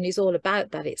rumination is all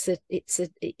about that. It's an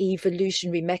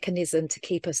evolutionary mechanism to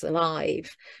keep us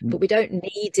alive, but we don't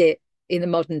need it in the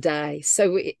modern day.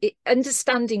 So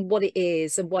understanding what it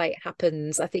is and why it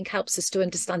happens, I think helps us to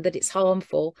understand that it's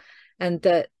harmful and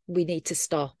that we need to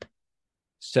stop.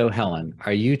 So Helen,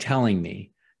 are you telling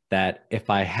me that if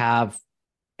I have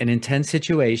an intense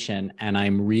situation and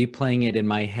I'm replaying it in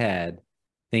my head,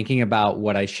 thinking about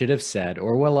what I should have said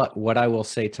or what I will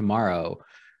say tomorrow,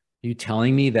 are you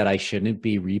telling me that I shouldn't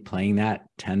be replaying that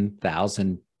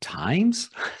 10,000 times?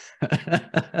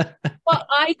 What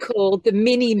I call the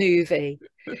mini movie.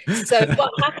 So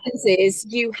what happens is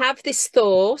you have this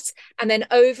thought, and then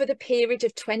over the period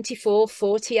of 24,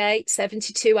 48,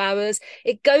 72 hours,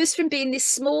 it goes from being this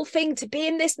small thing to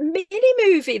being this mini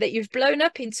movie that you've blown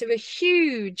up into a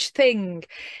huge thing,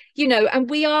 and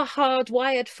we are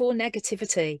hardwired for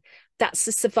negativity. That's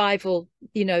the survival,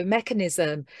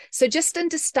 mechanism. So just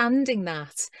understanding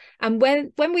that. And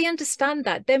when we understand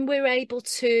that, then we're able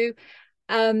to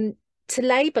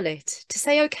label it, to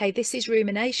say, okay, this is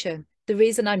rumination. The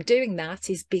reason I'm doing that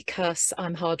is because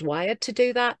I'm hardwired to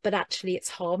do that, but actually it's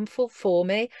harmful for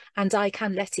me and I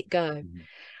can let it go. Mm-hmm.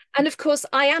 And of course,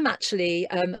 I am actually,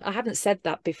 I haven't said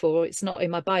that before, it's not in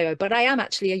my bio, but I am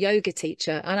actually a yoga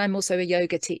teacher, and I'm also a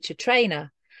yoga teacher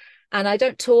trainer. And I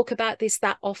don't talk about this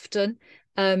that often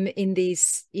in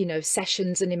these,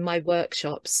 sessions and in my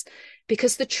workshops,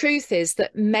 because the truth is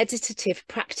that meditative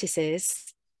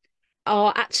practices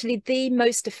are actually the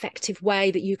most effective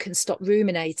way that you can stop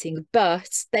ruminating,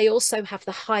 but they also have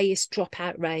the highest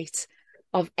dropout rate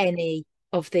of any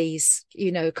of these,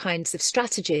 kinds of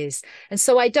strategies. And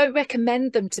so I don't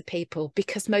recommend them to people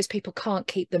because most people can't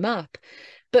keep them up.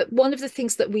 But one of the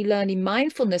things that we learn in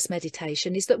mindfulness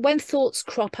meditation is that when thoughts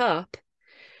crop up,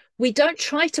 we don't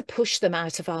try to push them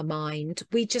out of our mind.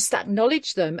 We just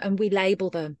acknowledge them and we label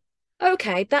them.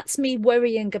 Okay, that's me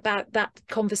worrying about that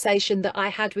conversation that I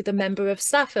had with a member of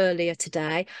staff earlier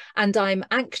today, and I'm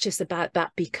anxious about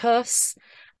that because,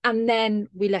 and then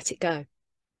we let it go.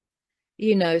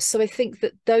 So I think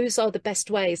that those are the best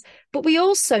ways. But we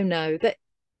also know that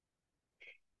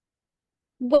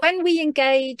when we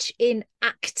engage in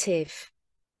active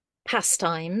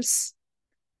pastimes,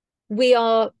 we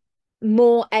are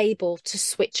more able to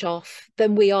switch off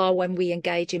than we are when we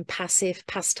engage in passive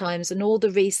pastimes, and all the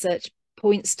research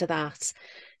points to that.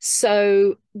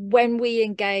 So when we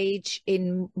engage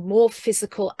in more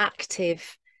physical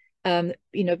active, coming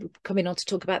on to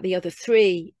talk about the other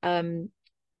three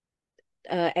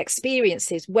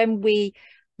experiences, when we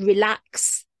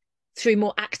relax through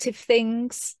more active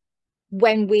things,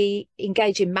 when we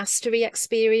engage in mastery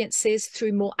experiences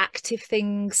through more active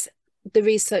things, the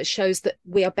research shows that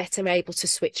we are better able to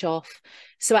switch off.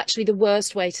 So actually the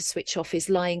worst way to switch off is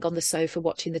lying on the sofa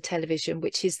watching the television,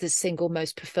 which is the single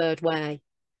most preferred way.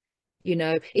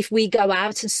 If we go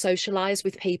out and socialize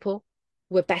with people,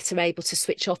 we're better able to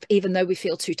switch off, even though we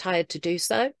feel too tired to do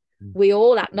so. We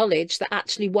all acknowledge that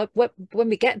actually when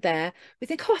we get there, we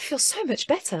think, oh, I feel so much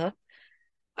better.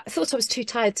 I thought I was too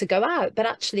tired to go out, but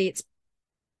actually it's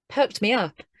perked me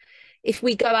up. If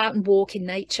we go out and walk in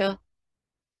nature,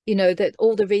 that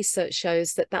all the research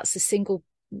shows that that's the single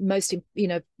most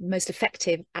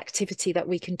effective activity that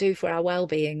we can do for our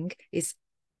well-being is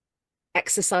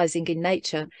exercising in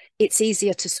nature. It's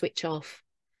easier to switch off.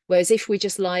 Whereas if we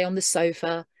just lie on the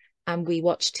sofa and we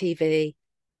watch TV,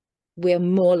 we're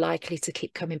more likely to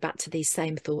keep coming back to these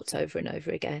same thoughts over and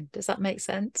over again. Does that make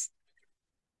sense?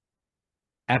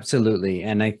 Absolutely.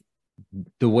 And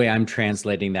the way I'm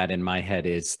translating that in my head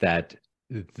is that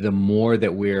the more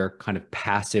that we're kind of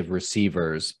passive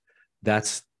receivers,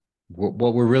 that's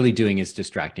what we're really doing is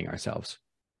distracting ourselves.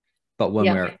 But when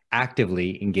Yeah. we're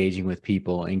actively engaging with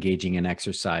people, engaging in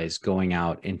exercise, going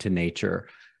out into nature,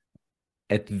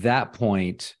 at that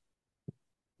point,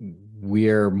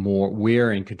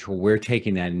 we're in control. We're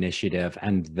taking that initiative,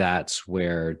 and that's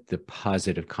where the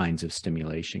positive kinds of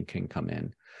stimulation can come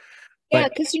in. Yeah,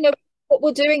 But because what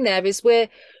we're doing there is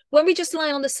when we just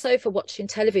lie on the sofa watching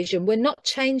television, we're not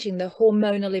changing the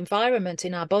hormonal environment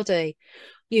in our body.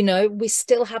 We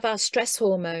still have our stress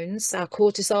hormones, our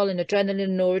cortisol and adrenaline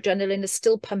and noradrenaline are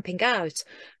still pumping out.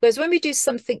 Whereas when we do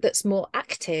something that's more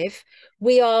active,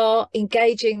 we are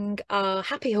engaging our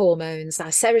happy hormones,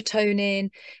 our serotonin,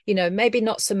 maybe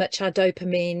not so much our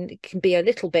dopamine. It can be a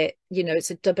little bit,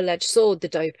 it's a double-edged sword, the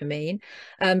dopamine,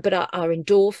 but our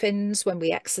endorphins when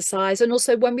we exercise, and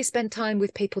also when we spend time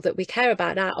with people that we care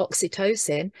about, our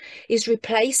oxytocin is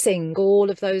replacing all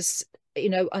of those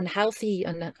unhealthy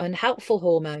and unhelpful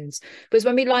hormones. Because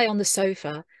when we lie on the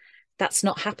sofa, that's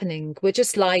not happening. We're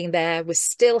just lying there. We're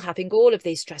still having all of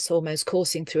these stress hormones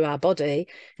coursing through our body.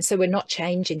 And so we're not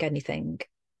changing anything.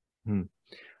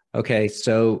 Okay,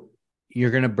 so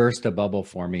you're going to burst a bubble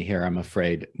for me here, I'm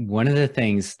afraid. One of the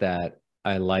things that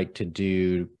I like to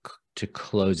do to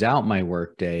close out my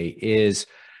workday is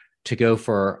to go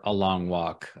for a long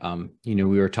walk. We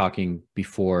were talking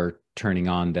before turning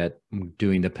on that I'm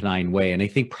doing the Pennine Way. And I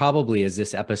think probably as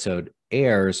this episode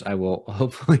airs, I will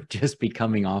hopefully just be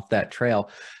coming off that trail.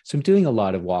 So I'm doing a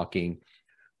lot of walking,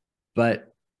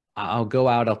 but I'll go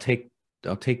out, I'll take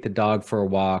the dog for a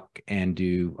walk and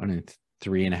do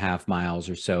 3.5 miles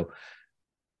or so.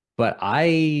 But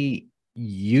I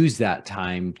use that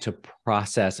time to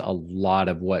process a lot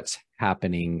of what's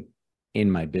happening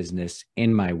in my business,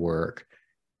 in my work,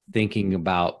 thinking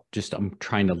about I'm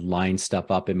trying to line stuff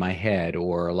up in my head,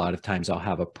 or a lot of times I'll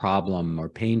have a problem or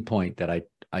pain point that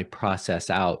I process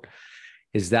out.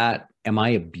 Am I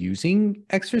abusing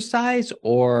exercise,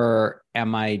 or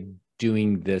am I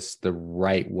doing this the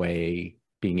right way,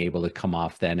 being able to come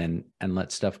off then and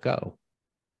let stuff go?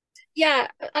 Yeah,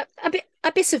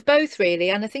 a bit of both, really.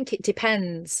 And I think it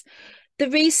depends. The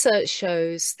research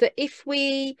shows that if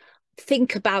we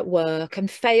think about work and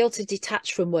fail to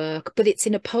detach from work, but it's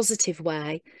in a positive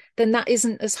way, then that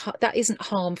isn't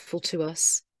harmful to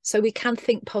us. So we can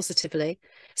think positively.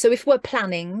 So if we're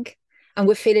planning and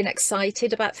we're feeling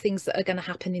excited about things that are going to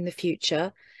happen in the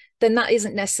future, then that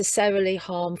isn't necessarily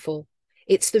harmful.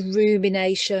 It's the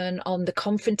rumination on the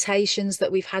confrontations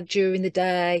that we've had during the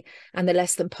day and the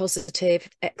less than positive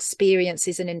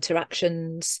experiences and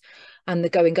interactions and the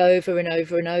going over and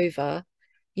over and over,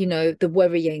 the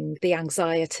worrying, the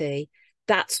anxiety.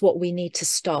 That's what we need to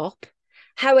stop.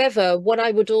 However, what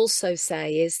I would also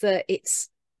say is that it's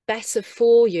better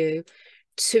for you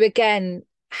to again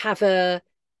have a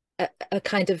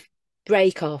kind of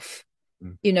break off.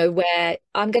 Mm. where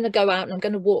I'm going to go out and I'm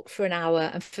going to walk for an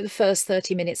hour. And for the first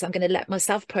 30 minutes, I'm going to let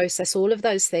myself process all of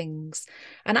those things.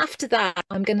 And after that,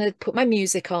 I'm going to put my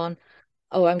music on,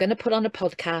 or I'm going to put on a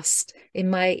podcast in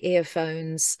my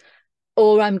earphones,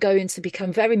 or I'm going to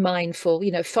become very mindful,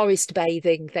 forest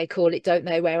bathing, they call it, don't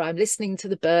they? Where I'm listening to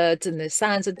the birds and the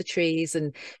sounds of the trees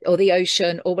or the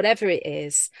ocean or whatever it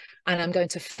is. And I'm going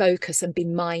to focus and be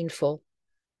mindful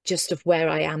just of where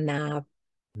I am now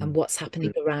and Mm. what's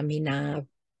happening around me now,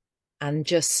 and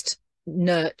just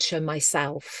nurture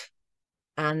myself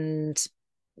and,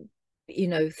 you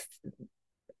know,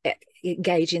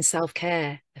 engage in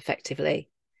self-care effectively.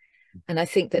 And I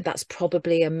think that that's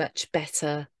probably a much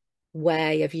better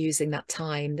way of using that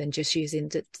time than just using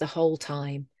the whole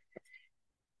time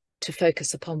to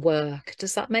focus upon work.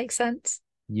 Does that make sense?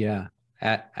 Yeah,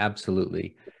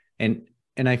 absolutely. And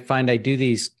I find I do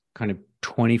these kind of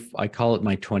 20, I call it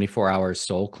my 24-hour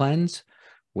soul cleanse,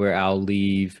 where I'll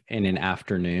leave in an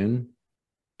afternoon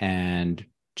and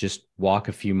just walk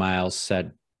a few miles,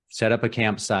 set up a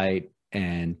campsite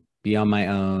and be on my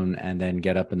own, and then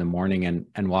get up in the morning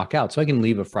and walk out. So I can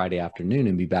leave a Friday afternoon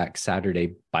and be back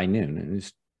Saturday by noon. And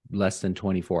it's less than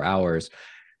 24 hours.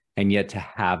 And yet to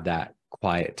have that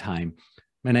quiet time.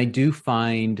 And I do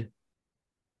find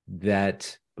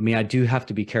that, I mean, I do have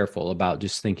to be careful about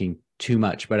just thinking too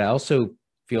much, but I also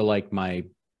feel like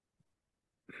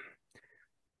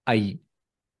I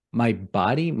my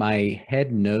body, my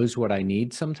head knows what I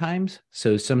need sometimes.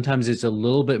 So sometimes it's a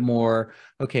little bit more,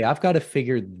 okay, I've got to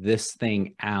figure this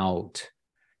thing out.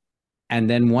 And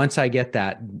then once I get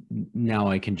that, now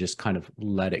I can just kind of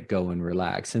let it go and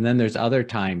relax. And then there's other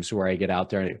times where I get out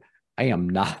there and I am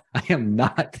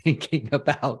not thinking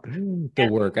about the Yeah.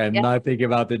 work. I'm Yeah. not thinking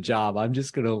about the job. I'm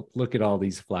just going to look at all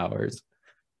these flowers.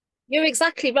 You're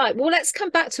exactly right. Well, let's come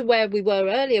back to where we were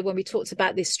earlier when we talked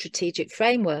about this strategic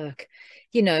framework.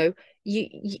 You know,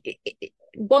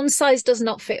 one size does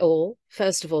not fit all,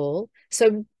 first of all.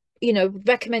 So,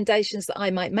 recommendations that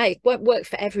I might make won't work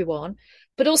for everyone.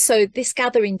 But also, this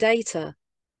gathering data,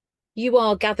 you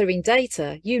are gathering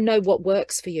data. You know what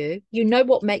works for you. You know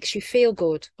what makes you feel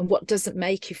good and what doesn't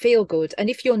make you feel good. And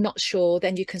if you're not sure,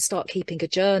 then you can start keeping a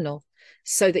journal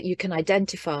so that you can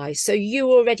identify. So you're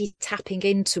already tapping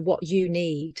into what you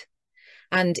need.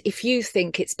 And if you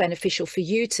think it's beneficial for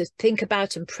you to think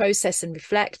about and process and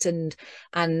reflect and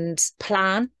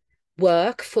plan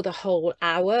work for the whole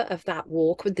hour of that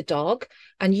walk with the dog,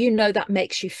 and that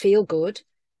makes you feel good,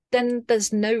 then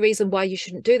there's no reason why you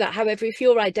shouldn't do that. However, if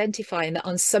you're identifying that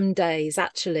on some days,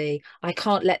 actually, I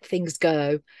can't let things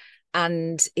go,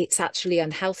 and it's actually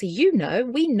unhealthy,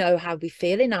 we know how we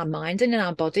feel in our mind and in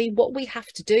our body. What we have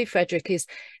to do, Frederick, is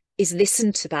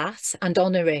listen to that and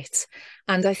honor it.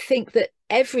 And I think that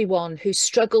everyone who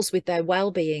struggles with their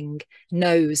well-being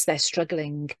knows they're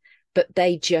struggling, but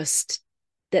they just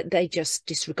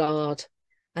disregard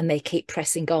and they keep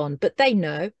pressing on. But they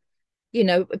know,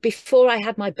 before I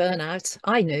had my burnout,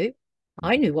 I knew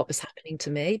what was happening to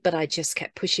me, but I just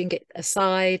kept pushing it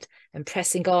aside and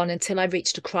pressing on until I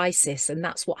reached a crisis. And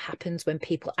that's what happens when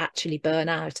people actually burn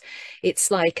out. It's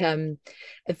like a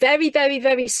very, very,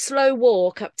 very slow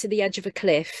walk up to the edge of a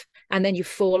cliff, and then you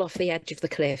fall off the edge of the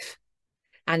cliff.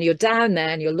 And you're down there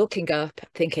and you're looking up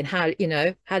thinking, how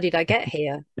did I get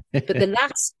here? But the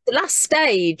last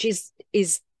stage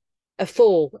is a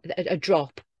fall, a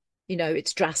drop.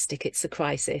 It's drastic, it's a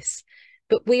crisis.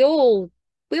 But we all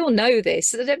know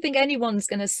this. I don't think anyone's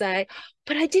going to say,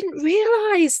 but I didn't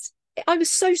realize I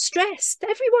was so stressed.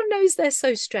 Everyone knows they're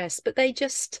so stressed, but they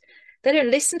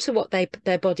don't listen to what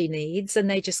their body needs, and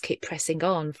they just keep pressing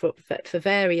on for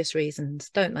various reasons,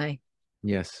 don't they?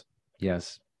 Yes.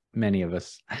 Yes. Many of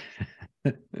us.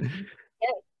 Yeah,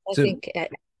 I So think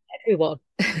everyone.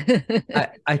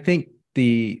 I think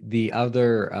the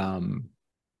other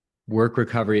work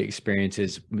recovery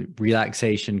experiences,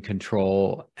 relaxation,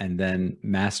 control, and then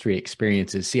mastery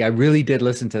experiences. See, I really did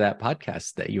listen to that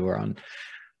podcast that you were on.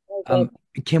 Well,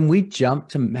 Can we jump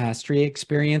to mastery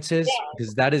experiences? yeah.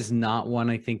 Because that is not one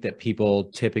I think that people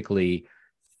typically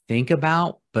think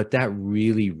about, but that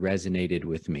really resonated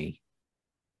with me.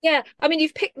 Yeah, I mean,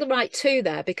 you've picked the right two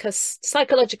there, because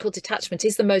psychological detachment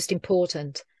is the most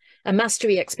important. And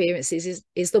mastery experiences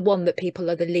is the one that people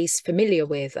are the least familiar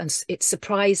with, and it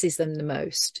surprises them the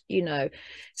most.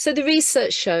 So the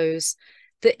research shows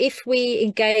that if we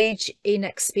engage in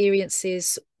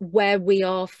experiences where we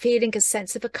are feeling a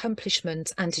sense of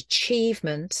accomplishment and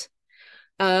achievement,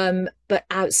 but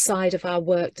outside of our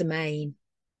work domain,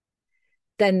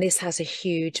 then this has a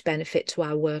huge benefit to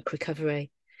our work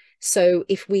recovery. So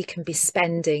if we can be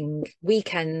spending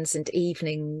weekends and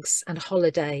evenings and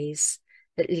holidays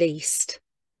at least,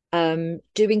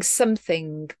 doing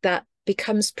something that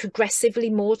becomes progressively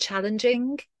more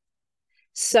challenging.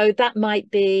 So that might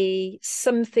be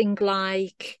something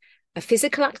like a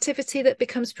physical activity that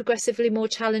becomes progressively more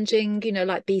challenging,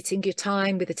 like beating your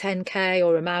time with a 10K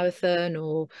or a marathon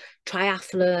or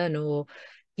triathlon, or,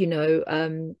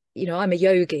 I'm a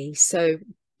yogi, so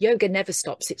yoga never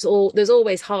stops. There's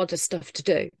always harder stuff to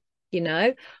do, you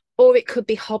know, or it could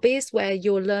be hobbies where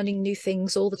you're learning new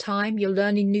things all the time. You're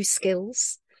learning new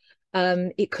skills.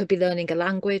 It could be learning a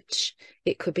language.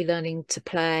 It could be learning to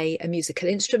play a musical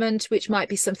instrument, which might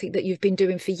be something that you've been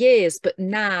doing for years, but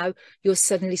now you're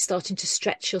suddenly starting to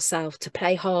stretch yourself to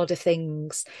play harder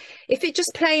things. If it's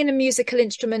just playing a musical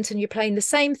instrument and you're playing the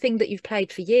same thing that you've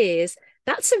played for years,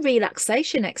 that's a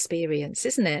relaxation experience,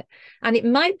 isn't it? And it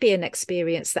might be an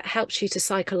experience that helps you to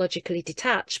psychologically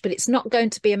detach, but it's not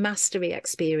going to be a mastery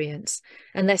experience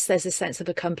unless there's a sense of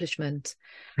accomplishment.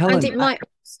 And Helen, it might,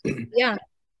 yeah.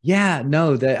 yeah,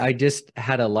 no, that I just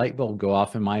had a light bulb go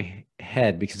off in my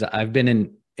head because I've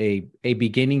been a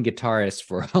beginning guitarist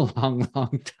for a long,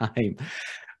 long time.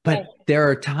 But there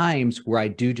are times where I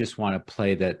do just want to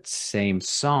play that same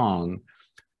song.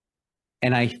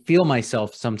 And I feel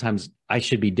myself sometimes I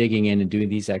should be digging in and doing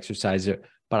these exercises,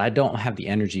 but I don't have the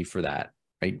energy for that.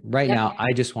 Right now,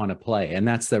 I just want to play, and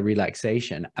that's the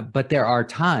relaxation. But there are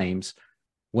times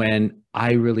when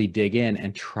I really dig in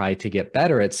and try to get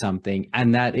better at something,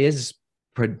 and that is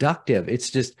productive.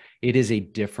 It is a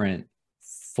different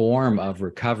form of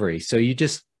recovery. So you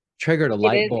just triggered a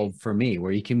light bulb for me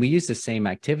where we use the same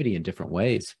activity in different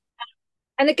ways.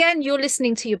 And again, you're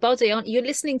listening to your body, aren't you? You're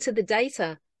listening to the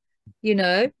data,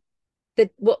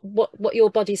 what your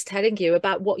body's telling you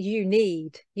about what you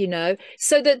need,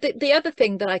 So the other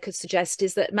thing that I could suggest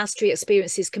is that mastery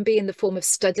experiences can be in the form of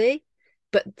study,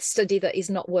 but study that is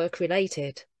not work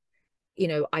related,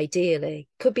 ideally.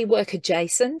 Could be work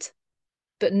adjacent,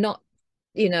 but not,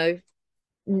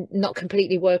 not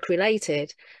completely work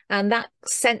related. And that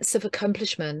sense of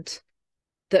accomplishment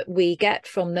that we get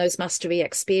from those mastery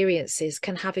experiences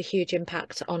can have a huge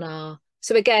impact on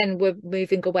so again, we're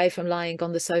moving away from lying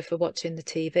on the sofa watching the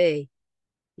TV.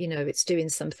 It's doing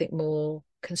something more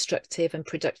constructive and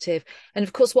productive. And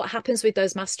of course, what happens with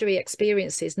those mastery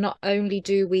experiences, not only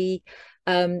do we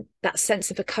that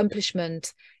sense of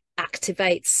accomplishment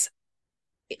activates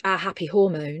our happy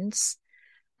hormones,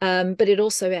 but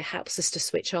it helps us to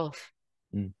switch off.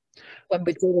 When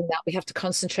we're doing that, we have to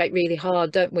concentrate really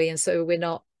hard, don't we? And so we're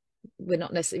not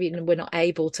necessarily, we're not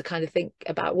able to kind of think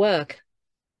about work.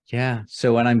 Yeah.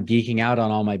 So when I'm geeking out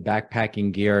on all my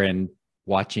backpacking gear and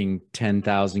watching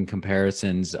 10,000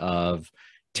 comparisons of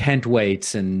tent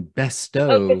weights and best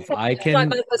stove, I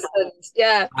can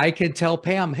tell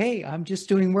Pam, hey, I'm just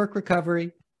doing work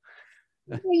recovery.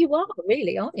 Well, you are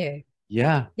really, aren't you?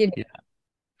 Yeah. Yeah.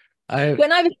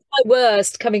 When I was at my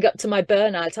worst, coming up to my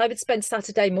burnout, I would spend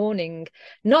Saturday morning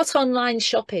not online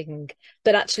shopping,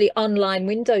 but actually online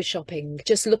window shopping,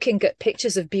 just looking at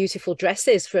pictures of beautiful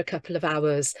dresses for a couple of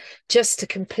hours, just to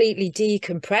completely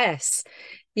decompress.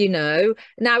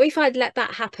 Now, if I'd let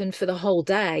that happen for the whole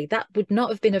day, that would not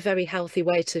have been a very healthy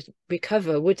way to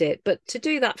recover, would it? But to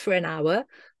do that for an hour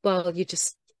while you're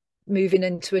just moving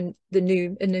into a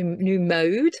new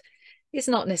mode is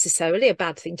not necessarily a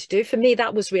bad thing to do. For me,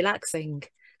 that was relaxing,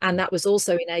 and that was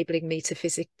also enabling me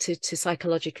to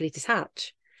psychologically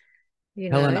detach.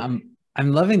 Helen,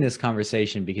 I'm loving this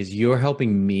conversation because you're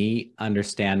helping me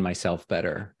understand myself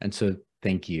better, and so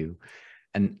thank you.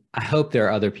 And I hope there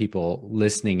are other people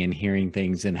listening and hearing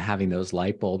things and having those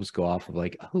light bulbs go off of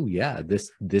like, oh yeah,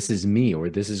 this is me, or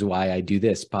this is why I do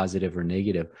this, positive or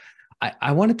negative.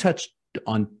 I want to touch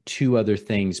on two other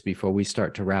things before we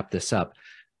start to wrap this up.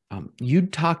 You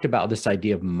talked about this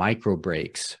idea of micro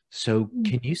breaks. So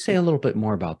can you say a little bit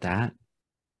more about that?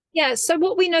 Yeah. So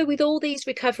what we know with all these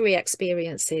recovery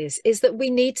experiences is that we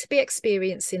need to be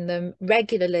experiencing them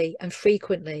regularly and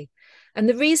frequently. And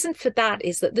the reason for that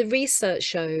is that the research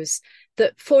shows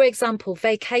that, for example,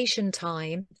 vacation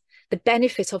time, the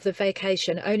benefit of the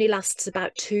vacation only lasts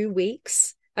about 2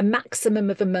 weeks, a maximum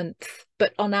of a month,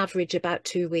 but on average about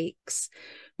 2 weeks.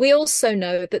 We also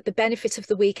know that the benefit of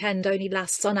the weekend only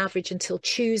lasts on average until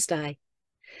Tuesday.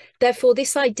 Therefore,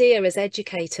 this idea as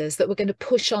educators that we're going to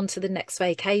push on to the next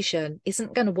vacation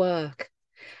isn't going to work.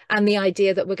 And the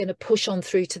idea that we're going to push on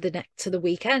through to the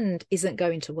weekend isn't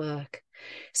going to work.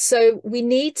 So we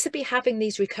need to be having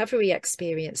these recovery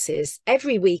experiences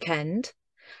every weekend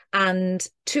and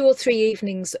 2 or 3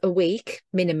 evenings a week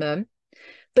minimum.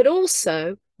 But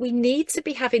also we need to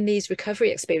be having these recovery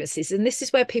experiences. And this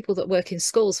is where people that work in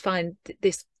schools find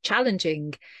this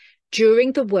challenging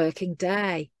during the working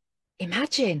day.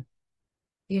 imagine,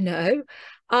 you know,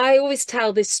 I always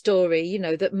tell this story,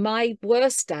 that my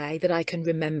worst day that I can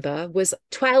remember was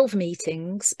 12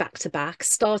 meetings back to back,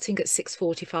 starting at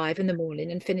 6:45 in the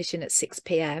morning and finishing at 6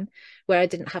 p.m., where I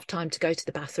didn't have time to go to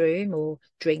the bathroom or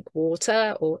drink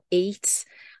water or eat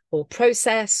or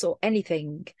process or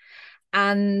anything.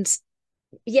 And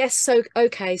yes, so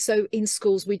okay, so in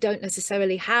schools we don't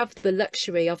necessarily have the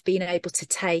luxury of being able to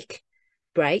take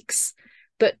breaks,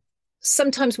 but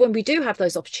sometimes when we do have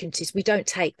those opportunities, we don't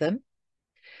take them.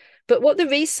 But what the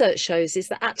research shows is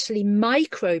that actually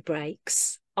micro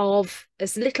breaks of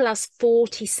as little as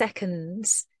 40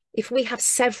 seconds, if we have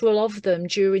several of them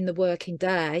during the working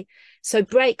day, so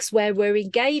breaks where we're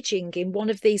engaging in one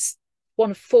of these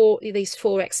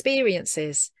four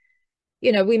experiences.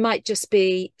 We might just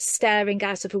be staring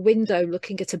out of a window,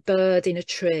 looking at a bird in a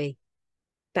tree.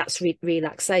 That's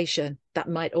relaxation. That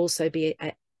might also be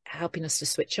helping us to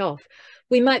switch off.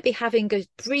 We might be having a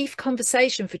brief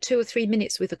conversation for 2 or 3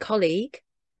 minutes with a colleague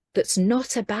that's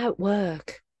not about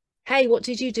work. Hey, what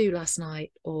did you do last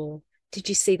night? Or did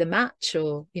you see the match?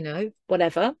 Or,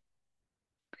 whatever.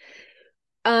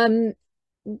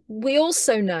 We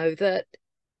also know that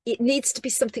it needs to be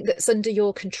something that's under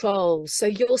your control. So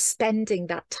you're spending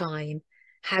that time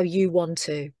how you want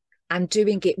to and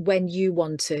doing it when you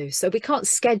want to. So we can't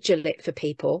schedule it for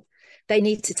people. They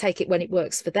need to take it when it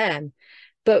works for them.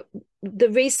 But the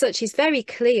research is very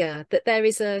clear that there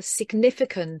is a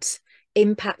significant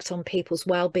impact on people's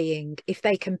well-being if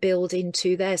they can build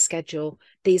into their schedule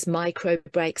these micro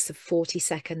breaks of 40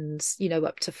 seconds,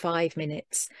 up to 5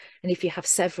 minutes. And if you have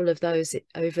several of those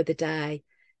over the day,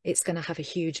 it's going to have a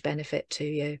huge benefit to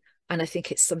you. And I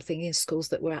think it's something in schools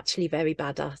that we're actually very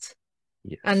bad at.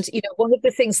 Yes. And, one of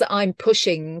the things that I'm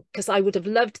pushing, because I would have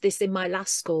loved this in my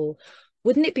last school,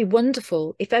 wouldn't it be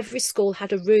wonderful if every school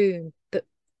had a room that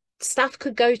staff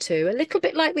could go to, a little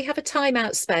bit like we have a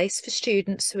timeout space for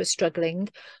students who are struggling,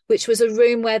 which was a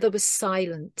room where there was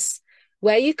silence,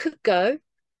 where you could go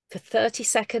for 30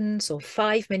 seconds or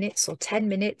 5 minutes or 10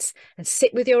 minutes and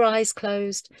sit with your eyes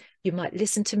closed. You might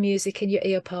listen to music in your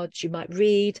earpods. You might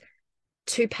read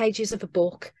 2 pages of a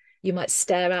book. You might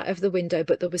stare out of the window,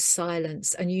 but there was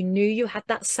silence. And you knew you had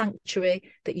that sanctuary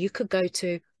that you could go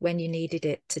to when you needed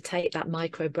it to take that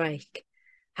micro break.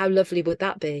 How lovely would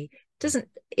that be?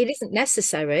 It isn't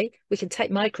necessary. We can take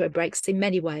micro breaks in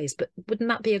many ways, but wouldn't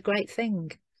that be a great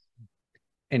thing?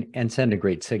 And send a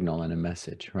great signal and a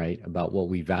message, right, about what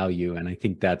we value. And I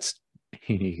think that's,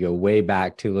 you go way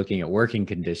back to looking at working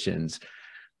conditions.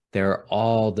 There are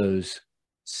all those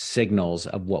signals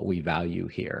of what we value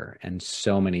here. And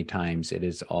so many times it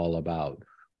is all about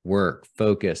work,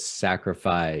 focus,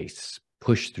 sacrifice,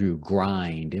 push through,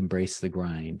 grind, embrace the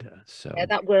grind. So yeah,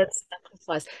 that word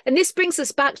sacrifice. And this brings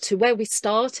us back to where we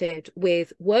started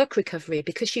with work recovery,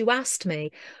 because you asked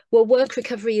me, well, work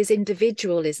recovery is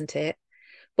individual, isn't it?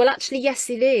 Well, actually, yes,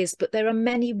 it is. But there are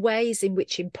many ways in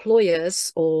which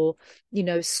employers or,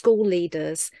 school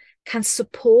leaders can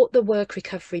support the work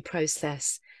recovery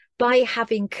process by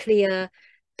having clear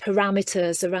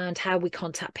parameters around how we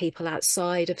contact people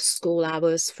outside of school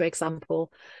hours, for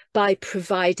example, by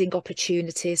providing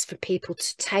opportunities for people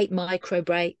to take micro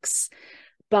breaks,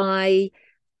 by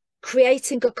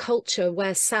creating a culture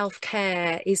where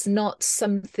self-care is not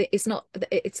something,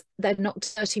 they're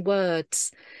not dirty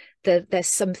words. There's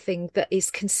something that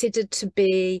is considered to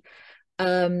be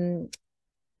a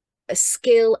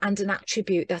skill and an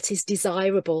attribute that is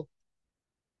desirable.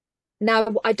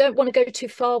 Now, I don't want to go too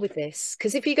far with this,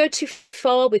 because if you go too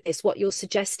far with this, what you're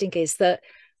suggesting is that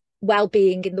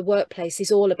well-being in the workplace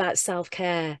is all about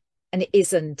self-care, and it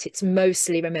isn't. It's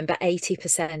mostly, remember,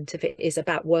 80% of it is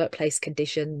about workplace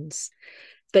conditions.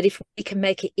 But if we can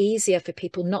make it easier for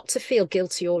people not to feel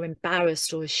guilty or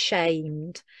embarrassed or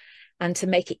ashamed, and to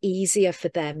make it easier for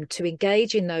them to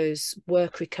engage in those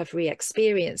work recovery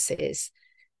experiences,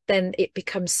 then it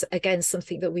becomes, again,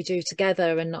 something that we do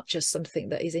together and not just something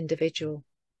that is individual.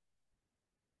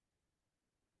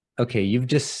 Okay, you've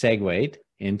just segued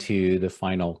into the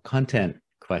final content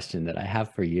question that I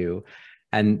have for you.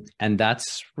 And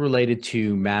that's related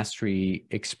to mastery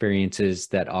experiences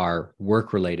that are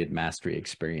work-related mastery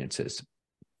experiences.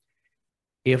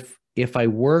 If I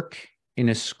work in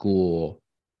a school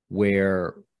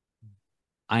where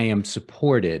I am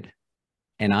supported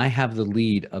and I have the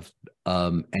lead of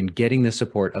and getting the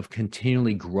support of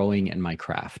continually growing in my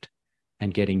craft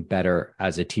and getting better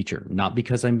as a teacher, not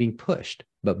because I'm being pushed,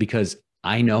 but because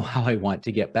I know how I want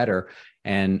to get better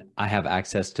and I have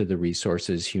access to the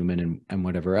resources, human and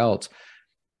whatever else,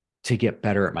 to get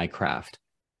better at my craft.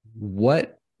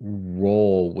 What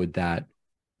role would that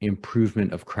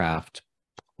improvement of craft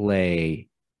play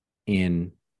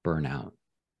in burnout?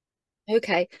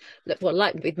 Okay. Well,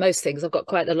 like with most things, I've got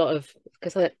quite a lot of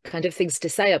kind of things to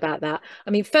say about that. I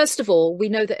mean, first of all, we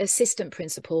know that assistant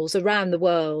principals around the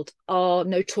world are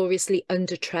notoriously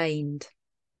undertrained.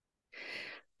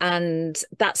 And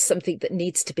that's something that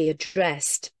needs to be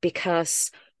addressed, because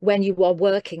when you are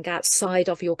working outside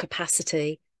of your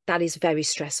capacity, that is very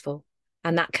stressful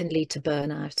and that can lead to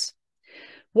burnout.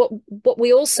 What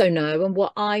we also know, and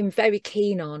what I'm very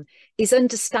keen on, is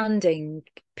understanding,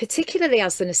 particularly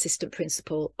as an assistant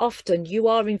principal, often you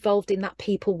are involved in that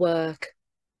people work,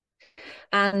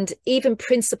 and even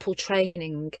principal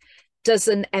training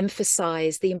doesn't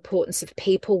emphasize the importance of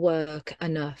people work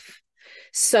enough.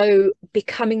 So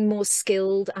becoming more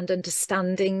skilled and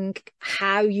understanding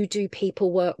how you do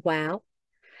people work well,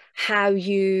 how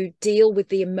you deal with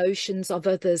the emotions of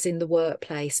others in the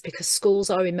workplace, because schools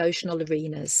are emotional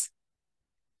arenas.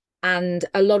 And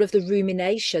a lot of the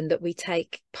rumination that we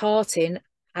take part in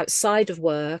outside of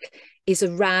work is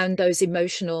around those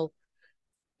emotional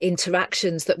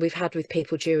interactions that we've had with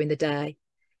people during the day.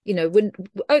 You know,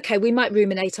 okay, we might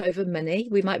ruminate over money,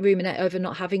 we might ruminate over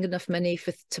not having enough money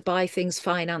to buy things,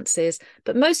 finances,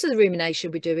 but most of the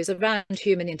rumination we do is around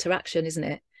human interaction, isn't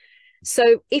it?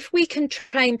 So if we can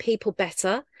train people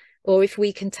better, or if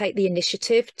we can take the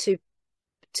initiative to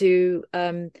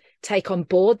take on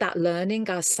board that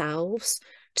learning ourselves,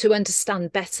 to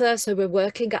understand better, so we're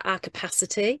working at our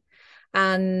capacity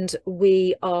and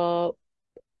we are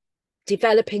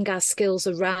developing our skills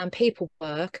around people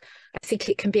work, I think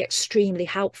it can be extremely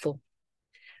helpful.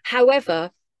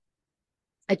 However,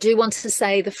 I do want to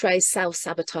say the phrase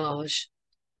self-sabotage.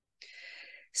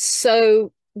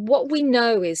 So what we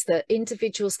know is that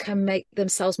individuals can make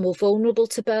themselves more vulnerable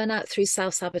to burnout through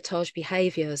self-sabotage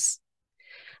behaviours.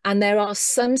 And there are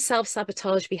some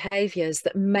self-sabotage behaviours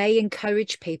that may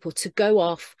encourage people to go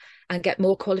off and get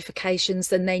more qualifications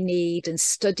than they need and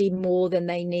study more than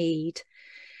they need.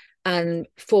 And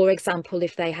for example,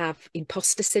 if they have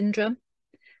imposter syndrome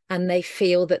and they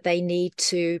feel that they need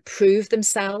to prove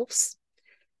themselves,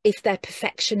 if they're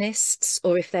perfectionists,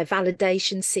 or if they're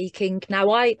validation seeking. Now,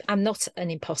 I am not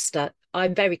an imposter.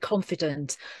 I'm very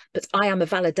confident, but I am a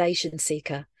validation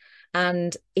seeker.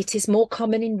 And it is more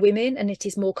common in women, and it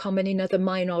is more common in other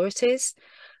minorities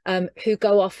who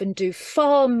go off and do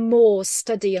far more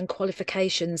study and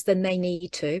qualifications than they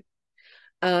need to,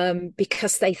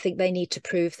 because they think they need to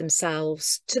prove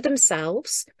themselves to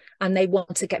themselves and they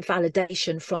want to get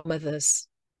validation from others,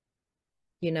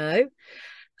 you know?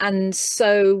 And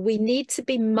so we need to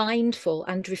be mindful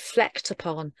and reflect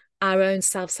upon our own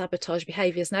self-sabotage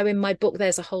behaviors. Now, in my book,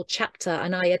 there's a whole chapter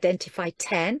and I identify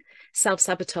 10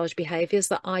 self-sabotage behaviors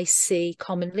that I see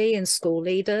commonly in school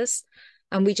leaders.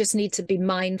 And we just need to be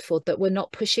mindful that we're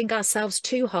not pushing ourselves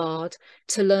too hard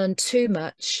to learn too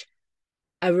much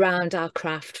around our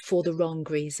craft for the wrong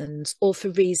reasons, or for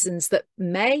reasons that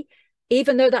may,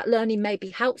 even though that learning may be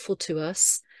helpful to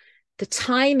us, the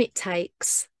time it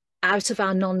takes out of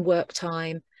our non-work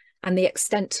time and the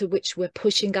extent to which we're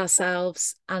pushing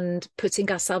ourselves and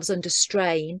putting ourselves under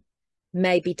strain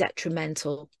may be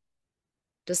detrimental.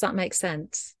 Does that make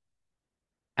sense?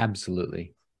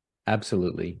 Absolutely.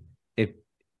 Absolutely.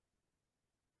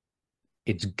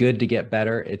 It's good to get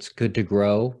better. It's good to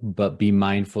grow, but be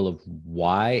mindful of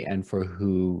why and for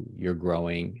who you're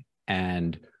growing,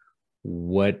 and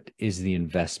what is the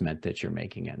investment that you're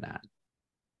making in that.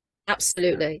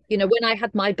 Absolutely. You know, when I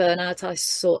had my burnout, I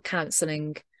sought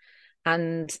counselling,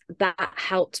 and that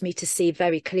helped me to see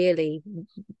very clearly,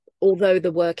 although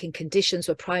the working conditions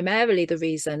were primarily the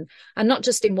reason, and not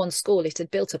just in one school, it had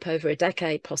built up over a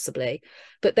decade possibly,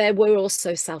 but there were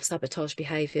also self-sabotage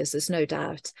behaviours, there's no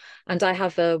doubt. And I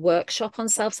have a workshop on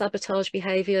self-sabotage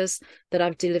behaviours that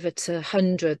I've delivered to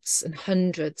hundreds and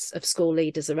hundreds of school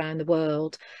leaders around the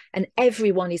world, and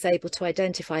everyone is able to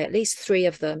identify at least 3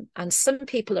 of them, and some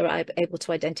people are able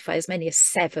to identify as many as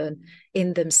 7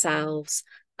 in themselves.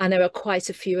 And there are quite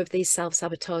a few of these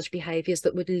self-sabotage behaviours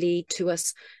that would lead to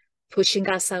us pushing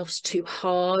ourselves too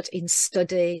hard in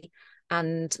study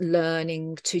and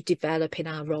learning to develop in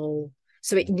our role.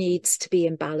 So it needs to be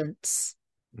in balance,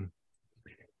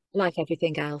 like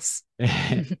everything else.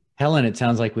 Helen, it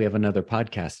sounds like we have another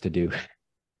podcast to do.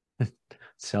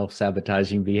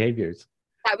 Self-sabotaging behaviors.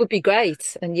 That would be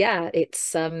great. And yeah,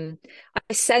 it's I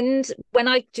send, when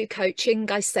I do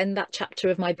coaching, I send that chapter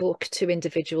of my book to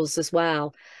individuals as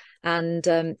well. And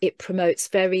it promotes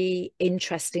very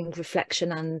interesting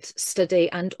reflection and study,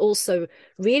 and also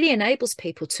really enables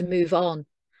people to move on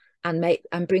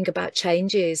and bring about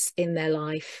changes in their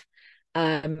life.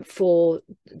 for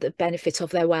the benefit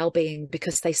of their well-being,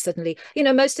 because they suddenly,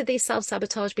 most of these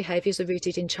self-sabotage behaviors are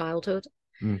rooted in childhood.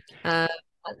 Mm. Uh,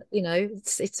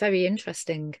 it's very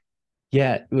interesting.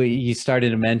 Yeah, well, you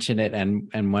started to mention it,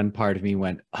 and one part of me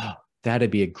went, "Oh,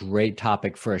 that'd be a great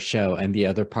topic for a show," and the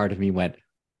other part of me went,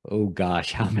 "Oh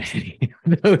gosh, how many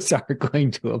of those are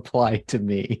going to apply to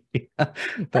me?" But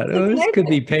That's oh, this okay. could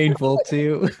be painful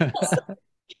too.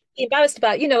 Embarrassed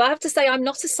about, I have to say I'm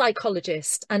not a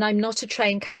psychologist and I'm not a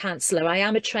trained counselor. I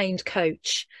am a trained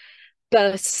coach,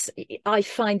 but I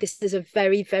find this is a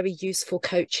very, very useful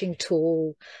coaching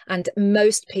tool. And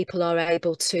most people are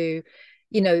able to,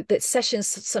 that sessions,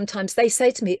 sometimes they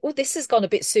say to me, "Oh, this has gone a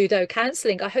bit pseudo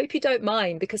counseling. I hope you don't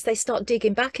mind," because they start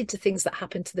digging back into things that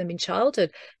happened to them in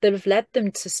childhood that have led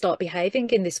them to start behaving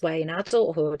in this way in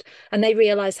adulthood. And they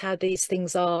realize how these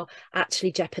things are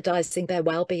actually jeopardizing their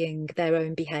well-being, their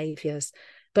own behaviors.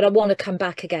 But I want to come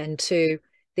back again to,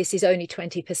 this is only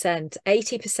 20%.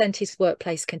 80% is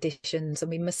workplace conditions, and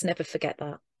we must never forget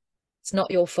that. It's not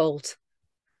your fault.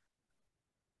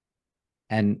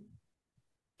 and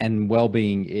and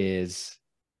well-being is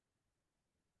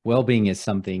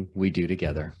something we do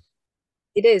together.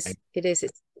 It is. It is.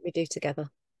 It's what we do together.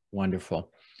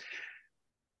 Wonderful.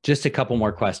 Just a couple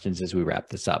more questions as we wrap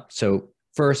this up. So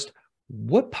first,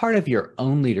 what part of your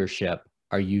own leadership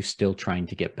are you still trying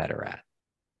to get better at?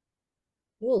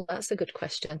 Oh, that's a good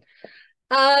question.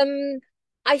 Um,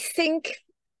 I think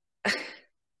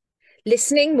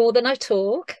listening more than I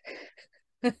talk,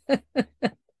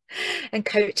 and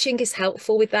coaching is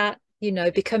helpful with that.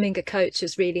 Becoming a coach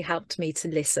has really helped me to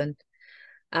listen.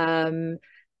 Um,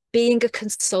 Being a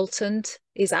consultant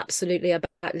is absolutely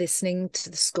about listening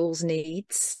to the school's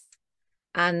needs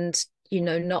and,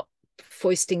 not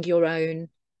foisting your own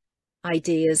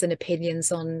ideas and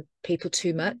opinions on people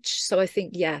too much. So I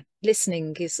think, yeah,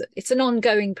 listening it's an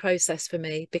ongoing process for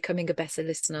me, becoming a better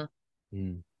listener.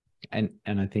 Mm. And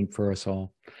I think for us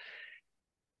all,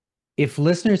 if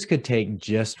listeners could take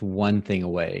just one thing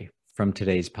away from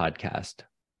today's podcast,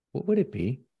 what would it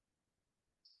be?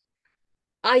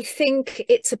 I think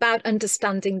it's about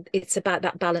understanding, it's about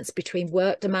that balance between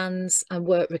work demands and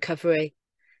work recovery.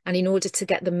 And in order to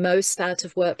get the most out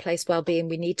of workplace well-being,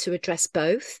 we need to address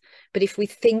both. But if we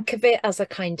think of it as a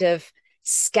kind of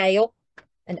scale,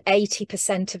 and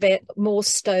 80% of it, more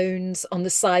stones on the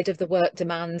side of the work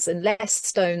demands and less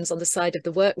stones on the side of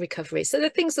the work recovery. So the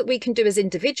things that we can do as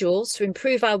individuals to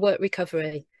improve our work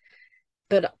recovery,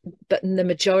 but the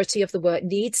majority of the work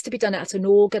needs to be done at an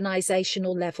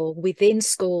organizational level within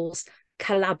schools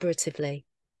collaboratively.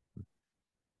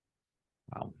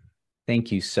 Wow.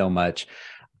 Thank you so much.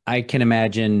 I can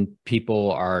imagine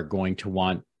people are going to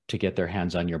want to get their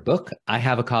hands on your book. I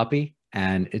have a copy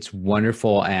and it's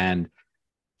wonderful. And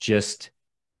just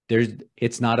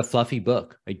it's not a fluffy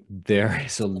book. Like, there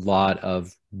is a lot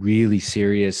of really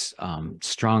serious,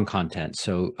 strong content.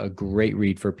 So a great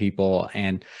read for people.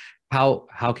 And how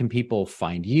can people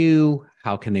find you?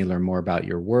 How can they learn more about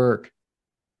your work?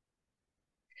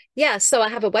 Yeah, so I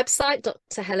have a website,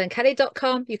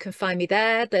 drhelenkelly.com. You can find me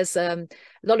there. There's a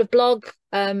lot of blog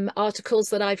articles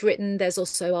that I've written. There's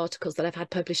also articles that I've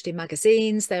had published in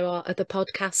magazines. There are other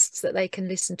podcasts that they can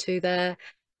listen to there.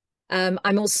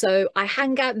 I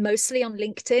hang out mostly on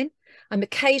LinkedIn. I'm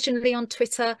occasionally on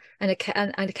Twitter and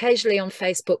occasionally on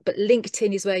Facebook, but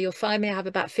LinkedIn is where you'll find me. I have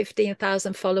about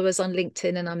 15,000 followers on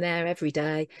LinkedIn and I'm there every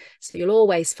day. So you'll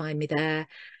always find me there.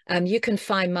 You can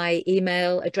find my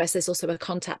email address. There's also a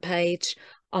contact page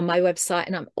on my website,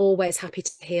 and I'm always happy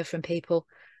to hear from people.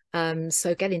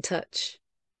 So get in touch.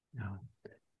 Oh.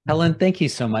 Helen, thank you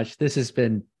so much. This has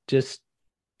been just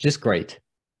great.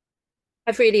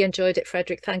 I've really enjoyed it,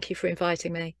 Frederick. Thank you for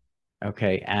inviting me.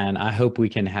 Okay. And I hope we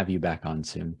can have you back on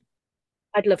soon.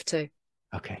 I'd love to.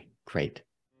 Okay, great.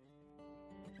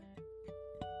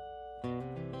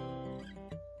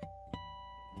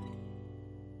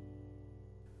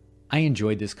 I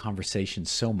enjoyed this conversation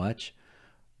so much.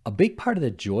 A big part of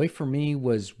the joy for me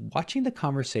was watching the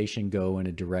conversation go in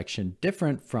a direction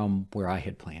different from where I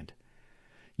had planned.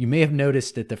 You may have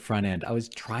noticed at the front end, I was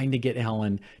trying to get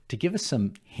Helen to give us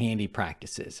some handy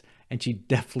practices, and she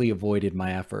definitely avoided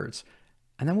my efforts.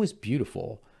 And that was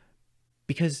beautiful,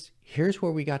 because here's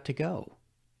where we got to go.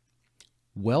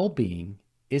 Well-being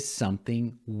is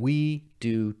something we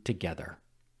do together.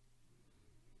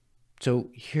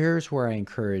 So here's where I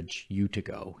encourage you to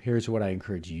go. Here's what I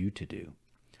encourage you to do.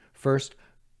 First,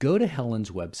 go to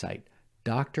Helen's website,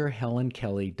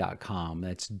 drhelenkelly.com.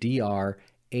 That's DRHELEN,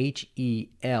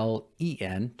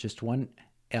 just one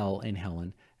L in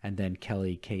Helen, and then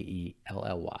Kelly, KELLY,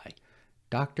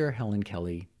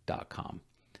 drhelenkelly.com.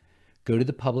 go to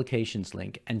the publications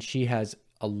link, and she has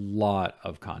a lot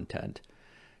of content.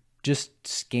 Just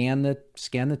scan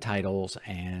the titles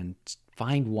and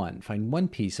find one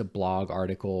piece, a blog,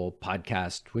 article,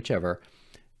 podcast, whichever.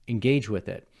 Engage with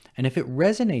it. And if it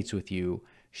resonates with you,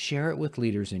 share it with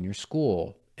leaders in your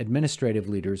school, administrative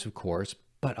leaders, of course,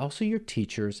 but also your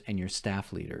teachers and your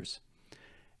staff leaders.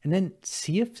 And then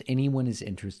see if anyone is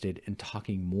interested in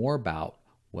talking more about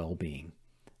well-being.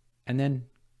 And then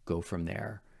go from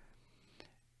there.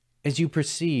 As you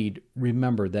proceed,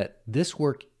 remember that this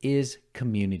work is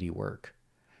community work.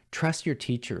 Trust your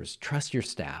teachers, trust your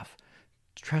staff,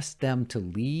 trust them to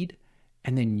lead,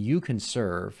 and then you can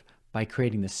serve by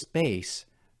creating the space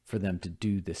for them to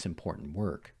do this important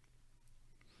work.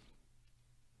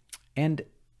 And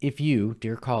if you,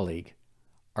 dear colleague,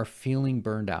 are feeling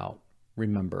burned out,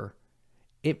 remember,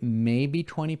 it may be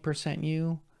 20%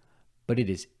 you, but it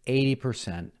is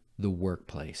 80% the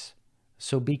workplace.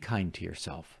 So be kind to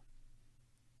yourself.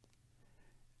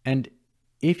 And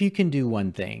if you can do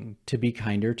one thing to be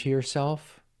kinder to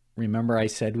yourself, remember I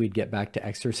said we'd get back to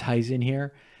exercise in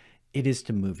here, it is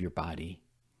to move your body.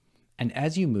 And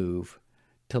as you move,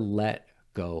 to let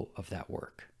go of that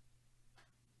work.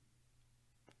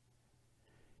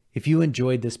 If you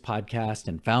enjoyed this podcast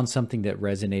and found something that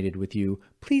resonated with you,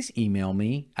 please email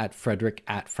me at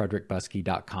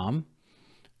frederick@frederickbuskey.com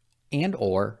and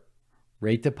or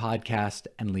rate the podcast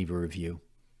and leave a review.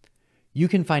 You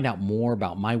can find out more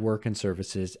about my work and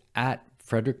services at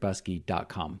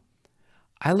frederickbuskey.com.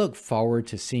 I look forward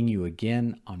to seeing you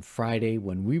again on Friday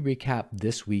when we recap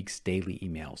this week's daily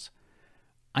emails.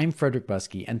 I'm Frederick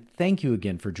Buskey, and thank you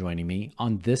again for joining me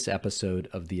on this episode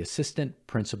of the Assistant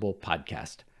Principal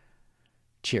Podcast.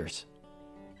 Cheers.